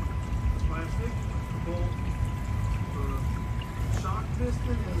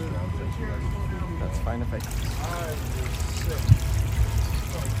 That's fine if I.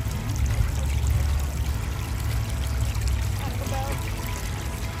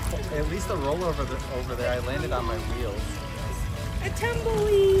 At least the roller over there, I landed on my wheels. A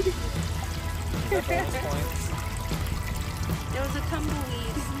tumbleweed. Is that bonus points? There was a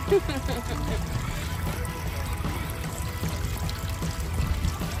tumbleweed.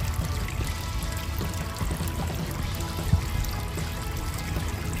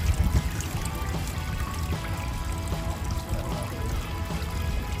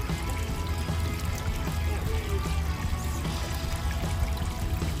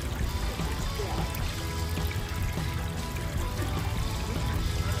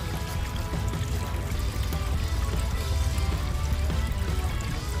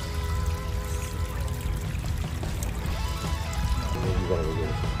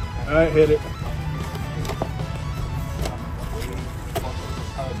 All right, hit it.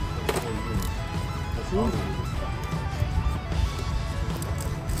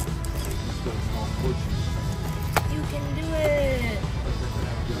 You can do it.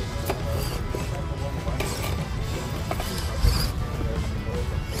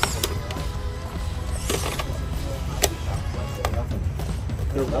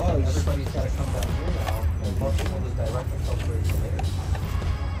 There was. Everybody's got to come down here now. And most people just direct themselves where you live.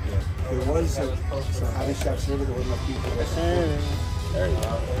 There was a hobby shop server that wouldn't let people. There you go.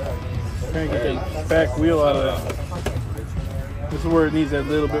 Trying to get that back wheel out of that. This is where it needs that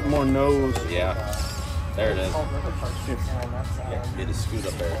little bit more nose. Yeah. There it is. Yeah. Get a scoot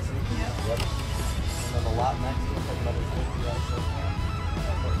up there. And then the lot next to it's like another 50 actually.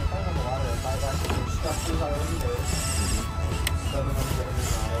 But if I have a lot of there's structures already there. 700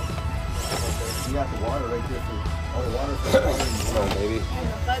 acres on it. You got the water right there for all the water. Oh, maybe.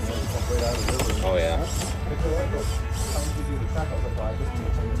 Fuzzy. Right out of the river. Oh, yeah. How would you do the track? I was like, well, I just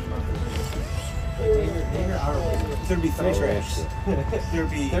need some name your hourly. There'd be 3 tracks.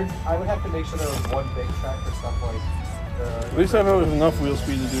 There'd be. I would have to make sure there was one big track for stuff like. At least I know there's enough wheel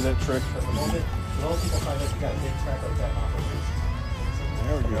speed to do that trick. At the moment, most people find that you got a big track like that.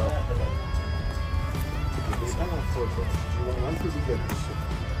 There we go. It's kind of 4 tracks. You want one for beginners.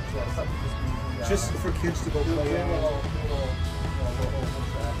 Yeah, something Just for kids to go play in.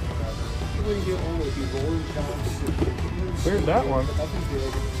 When you get older, if you rolling jumps. Where's that one? But nothing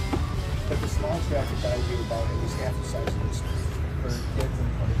big. But the small track that I do about at least half the size of this. for kids and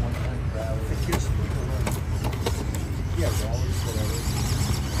like one time for hours. The kids run. Yeah, rollers, whatever.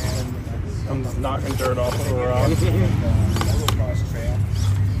 And I'm just knocking dirt off of her around. a little cross track.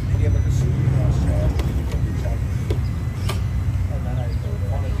 And you have like a super cross track. And you can do that. And then I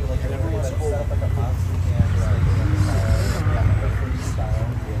want to do like a set up like a monster can, style.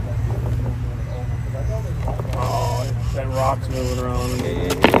 Oh, that rock's moving around.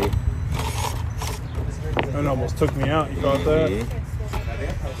 That almost took me out. You caught that?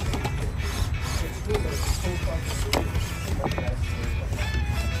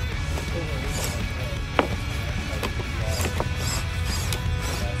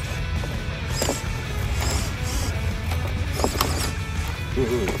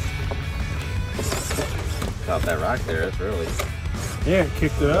 Caught that rock there. That's really, Yeah,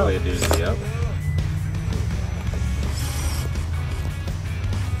 kicked it out. really a doozy. Yep.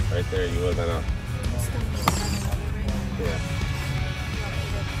 Right there, you would have been up. Yeah.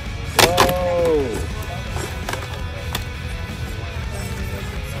 Whoa!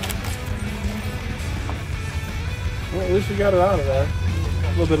 Well, at least we got it out of there. A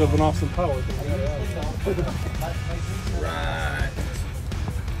little bit of an awesome power. Right.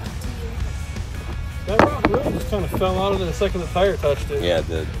 That rock really just kind of fell out of it the second the tire touched it. Yeah, it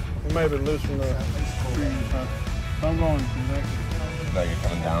did. It might have been loose from the tree. I'm going from there. Now you're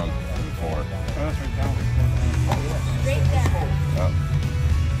coming down 4. Oh, that's right down. Straight down. Oh.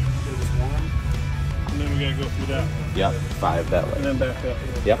 And then we gotta go through that. Yep, 5 that And way. then back up.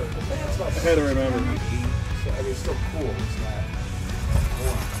 Yep. I had to remember. So, I mean, it's still cool. It's not.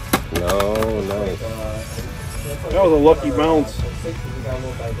 That was a lucky bounce. We got a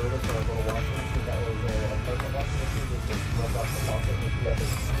little diverter for our little washing machine. That was a apartment washing machine. Just runs off the faucet.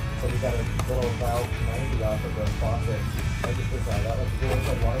 So we got a little valve 90 off of the faucet. I just put that out. Like, there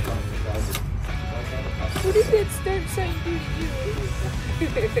was a water fountain in the closet. What did that start sign do to you?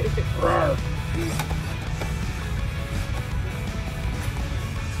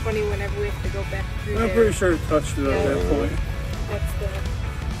 It's funny whenever we have to go back through I'm there. pretty sure it touched it at that point. That's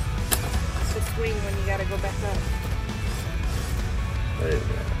the swing when you gotta go back up. There you go.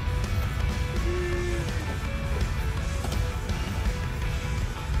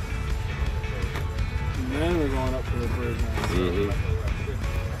 And then we're going up to the bridge now. Mm-hmm.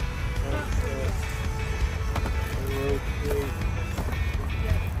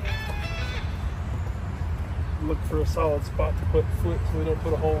 Look for a solid spot to put foot so we don't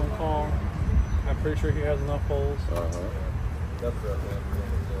put a hole in Kong. I'm pretty sure he has enough holes.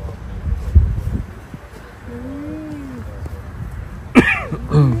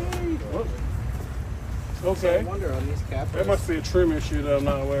 Okay. I wonder on these caps. That must be a trim issue that I'm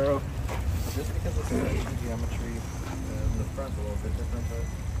not aware of. Just because it's the geometry in the front a little bit different, but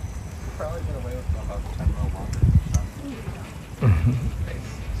we've probably been away with about 10 mil longer.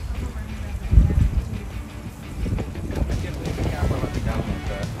 I can't believe the camera let me down like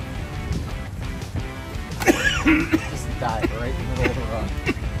that. Just died right in the middle of the run.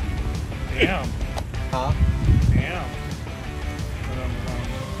 Damn. Huh? Damn.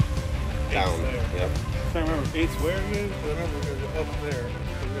 Down. Yep. I can't remember if 8's where it is, but I remember it was up there. It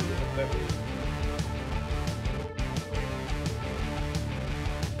was up that way.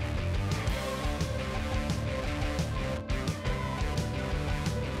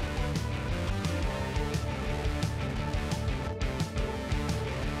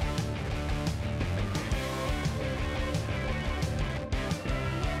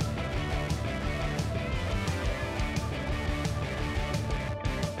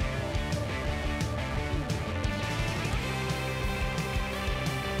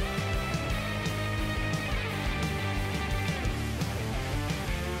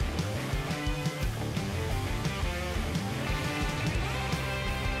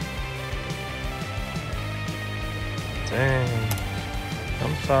 Dang.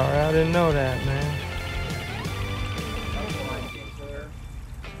 I'm sorry, I didn't know that, man.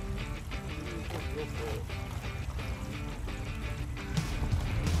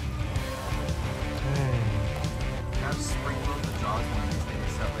 I've sprinkled the jaws one of these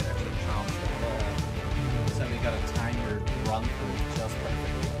things so it actually chomps it. So we got to time your run through just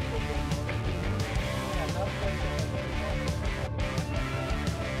perfectly.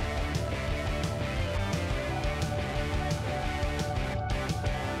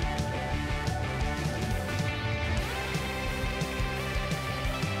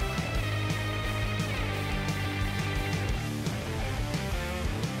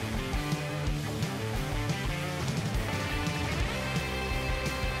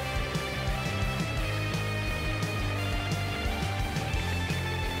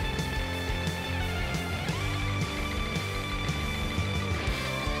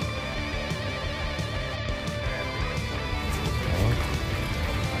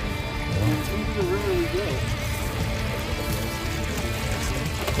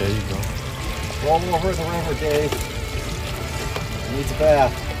 There you go. Roll over the river, Dave. Needs a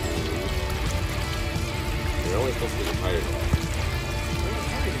bath. You're only supposed to get tired.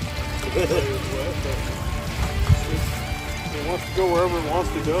 It wants to go wherever it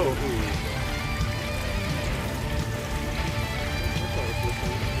wants to go.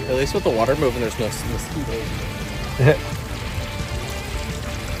 At least with the water moving, there's no mosquitoes.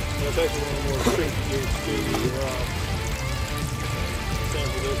 That's actually one of the more strict skating San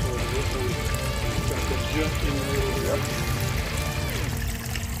Francisco. Got the jut in the middle there.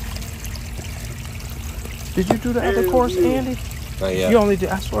 Did you do the other course, Andy? Not yet. You only did.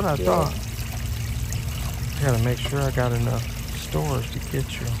 That's what I thought. I gotta make sure I got enough storage to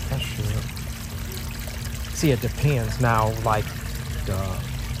get you. I should. See, it depends now. Like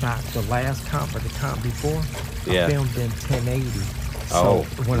not the last comp, but the comp before. Yeah. I filmed in 1080. Oh.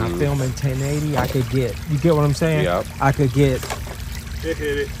 So when I film in 1080, I could get. You get what I'm saying? Yep. I could get. It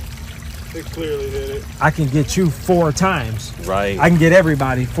hit it. It clearly hit it. I can get you 4 times. Right. I can get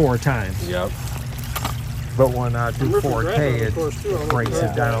everybody 4 times. Yep. But when I do Remember 4K, grabbing, it of course, too. I breaks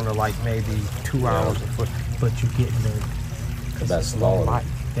remember it down to like maybe 2 hours a foot. But you get in there. That's smaller.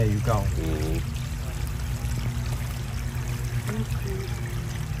 There you go. Mm-hmm.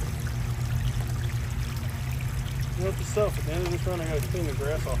 Note to self, at the end of this run, I gotta clean the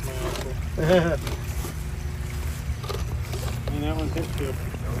grass off my ankle. And that one hit too.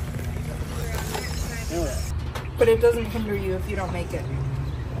 Anyway. But it doesn't hinder you if you don't make it.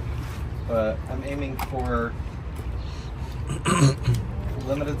 But I'm aiming for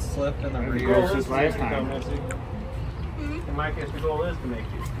limited slip in the rear. Last time. In my case, the goal is to make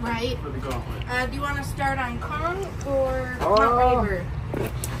it. Right. For the gauntlet. Do you want to start on Kong or Mount Raver?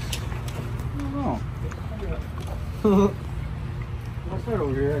 I'll start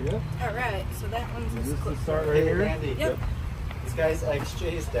over here, I guess. Alright, so that one's Is just this quick. the start right Hey, here? Andy. Yep. This guy's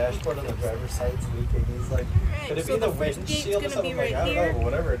XJ's dashboard on the driver's side's leaking. He's like, Alright, could it so be the the first gate's windshield or gonna something? be Like, right I don't here. know,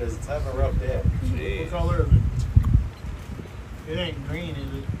 whatever it is, it's having a rough day. What color is it? It ain't green,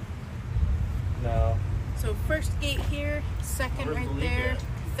 is it? No. So first gate here, second Where's right the leak there, at?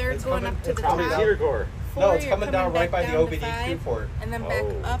 third It's going coming- up to it's the coming top. down. core. Four, No, it's you're coming down right back by the down to OBD2 five, port. and then back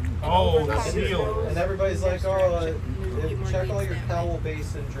Oh. up. And Oh, over the top seal. rows. And everybody's like, oh, check all your towel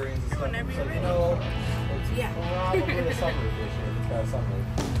basin drains and stuff. Whenever It's you're like, ready. no, it's Yeah. probably a sunroof issue. It's got a sunroof.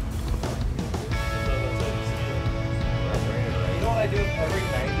 You know what I do every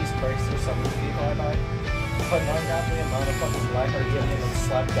 90s Chrysler summer vehicle I buy? Put an ungodly amount of fucking black RGB and then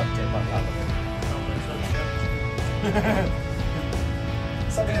slap duct tape on top of it.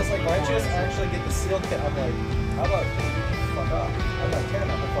 Something else like, why don't you just actually get the seal kit? I'm like, how about fuck off? I'm not caring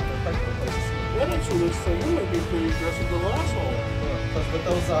about the fucking price to replace the seal. That actually looks like you might be pretty aggressive with the last hole. Because with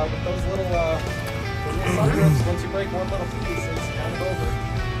those little sunroofs, once you break one little piece, it's kind of over.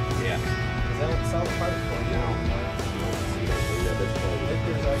 Yeah. Because they don't sell the parts for you.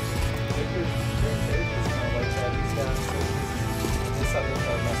 Victor's Grand Cherokee is kind of like that. He's got this sunroof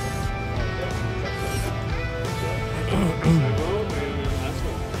that messing.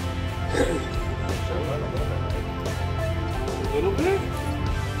 A little bit?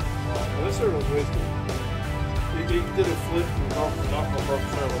 Well, this servo was wasted. He did a flip and off the knuckle broke the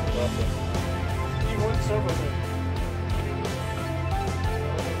servo. He won the servo thing.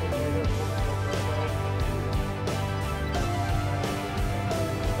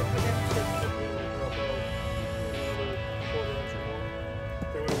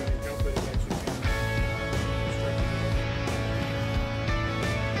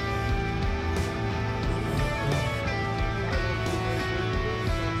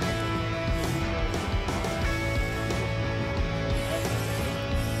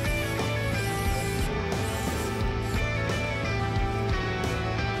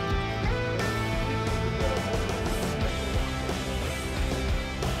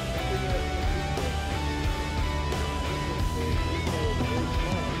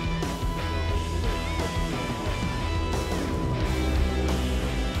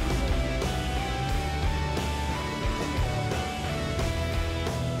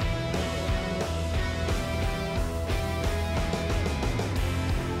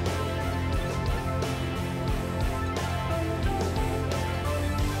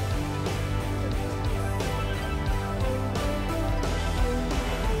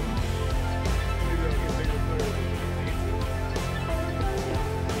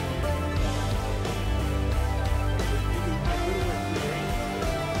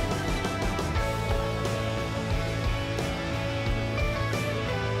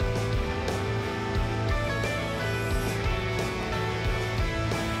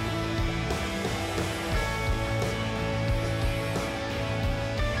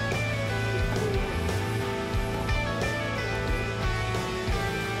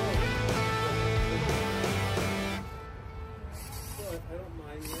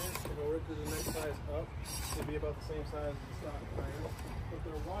 To be about the same size as the stock tires, but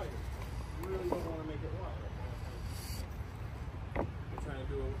they're wider. You really don't want to make it wide. You're trying to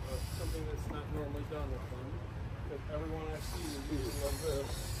do something that's not normally done with them. Because everyone I see is using like this,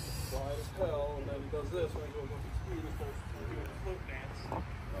 wide as hell, and then he does this when he goes up to speed, he starts doing a float dance.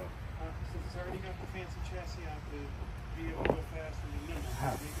 Since it's already got the fancy chassis out to be able to go faster and nimble,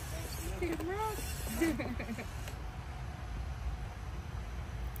 make it fast and nimble.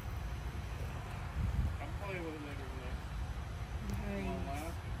 With it later tonight. On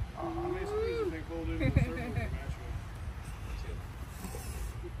laugh. Basically, the thing folded into the circle to match it.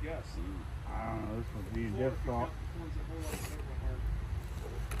 Yes. I don't know, this would be difficult.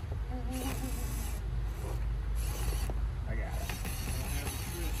 I got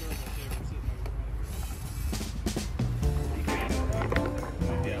it.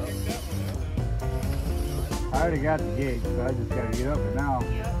 I already got the gauge, so I just gotta get up it now.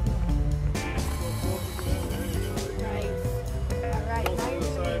 Yep. Nice. Alright,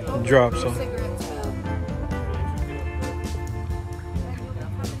 now you're Drop some. cigarettes up. Then you'll be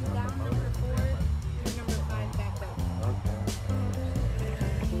coming down number 4 to number 5 back up.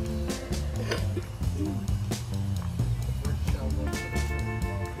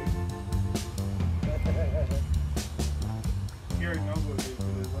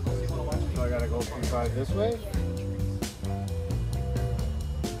 P5 this way?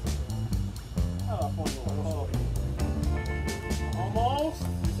 Almost?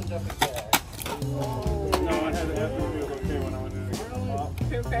 It's a jumping jack. No, I had to ask him if he was okay when I went in there.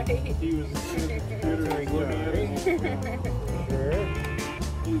 Right. He was literally looking at it. Sure.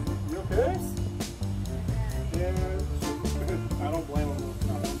 You okay? Yeah. I don't blame him.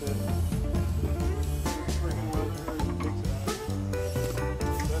 Not one bit. Freaking well, it takes it out.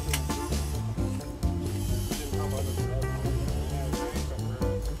 Didn't help others for that one.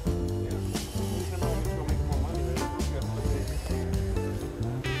 Yeah. He's gonna go make more money, right? He's got to pay.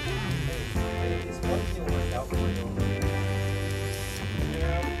 It's one thing to work out for you.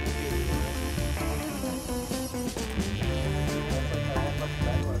 Yeah.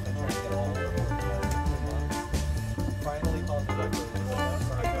 Finally called the doctor.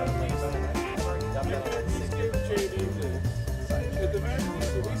 Sorry, I got a place. I've already done that like 6 years. At the very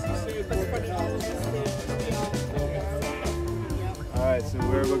least, you see it Alright, so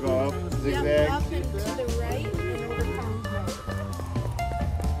where we go up? Yep, Zigzag? up and to the right and over Tom's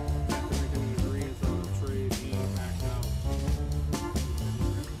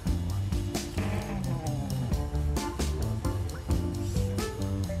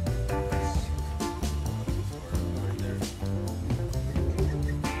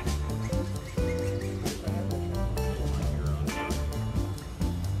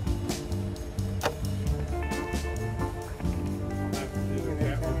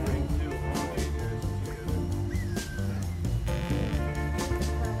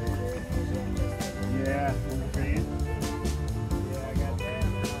Yeah. Yeah, I got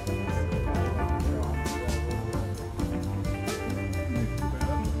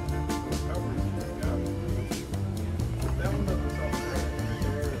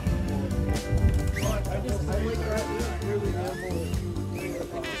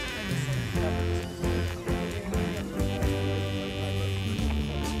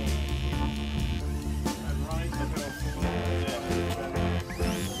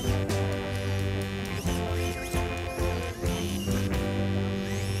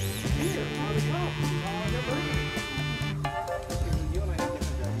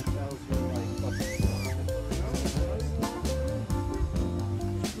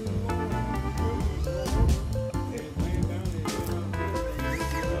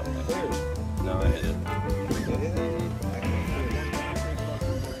No, I hit it.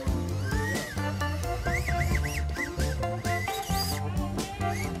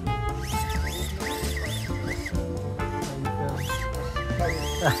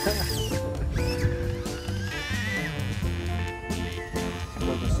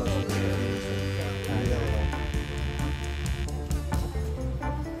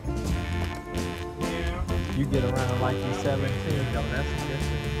 You get around like you're 17, though, that's a good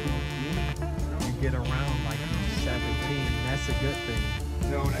thing. You get around like you're 17, that's a good thing.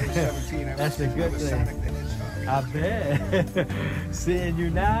 No, when I was 17, I That's was a good with thing. Sonic the Hedgehog. I bet. Seeing you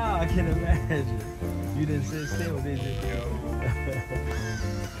now, I can imagine. You didn't sit still, did you?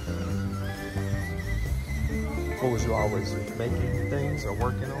 What was you always making things or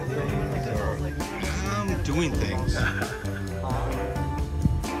working on things? Or? Doing things.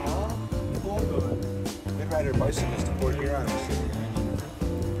 I'd ride our bicycles to Port Huron.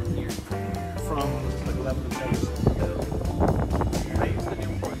 From like 11 to 7. I used to do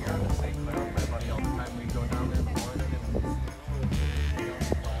Port Huron in St. Clair with my buddy all the time. We'd go down there in the morning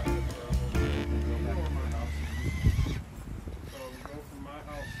So we go from my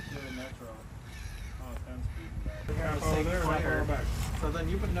house to the metro on a 10 speed. and Half hour there, half hour back. So then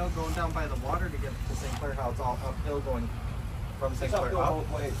you would know going down by the water to get to St. Clair how it's all uphill going from St. Clair up.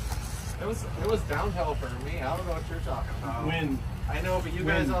 It was downhill for me. I don't know what you're talking about. Wind. I know, but you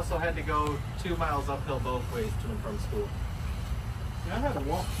guys Wind. also had to go 2 miles uphill both ways to and from school. Yeah, I had to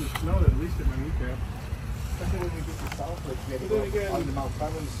walk through snow at least at my kneecap. Especially when we get to Southbridge, we had to But then go again, on the Mount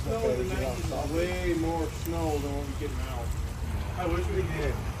Clemens. Snow in the 90s is way more snow than what we get now. I wish we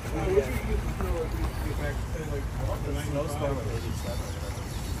did. I wish we could get the snow like we used to get back to like the 95.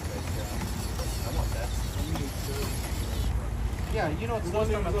 I want that. Yeah, you know what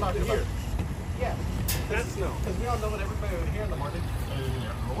snowstorm I'm talking about. Yeah. That's snow. Because we all know what everybody would hear in the morning.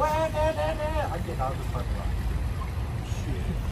 I get out of this parking lot.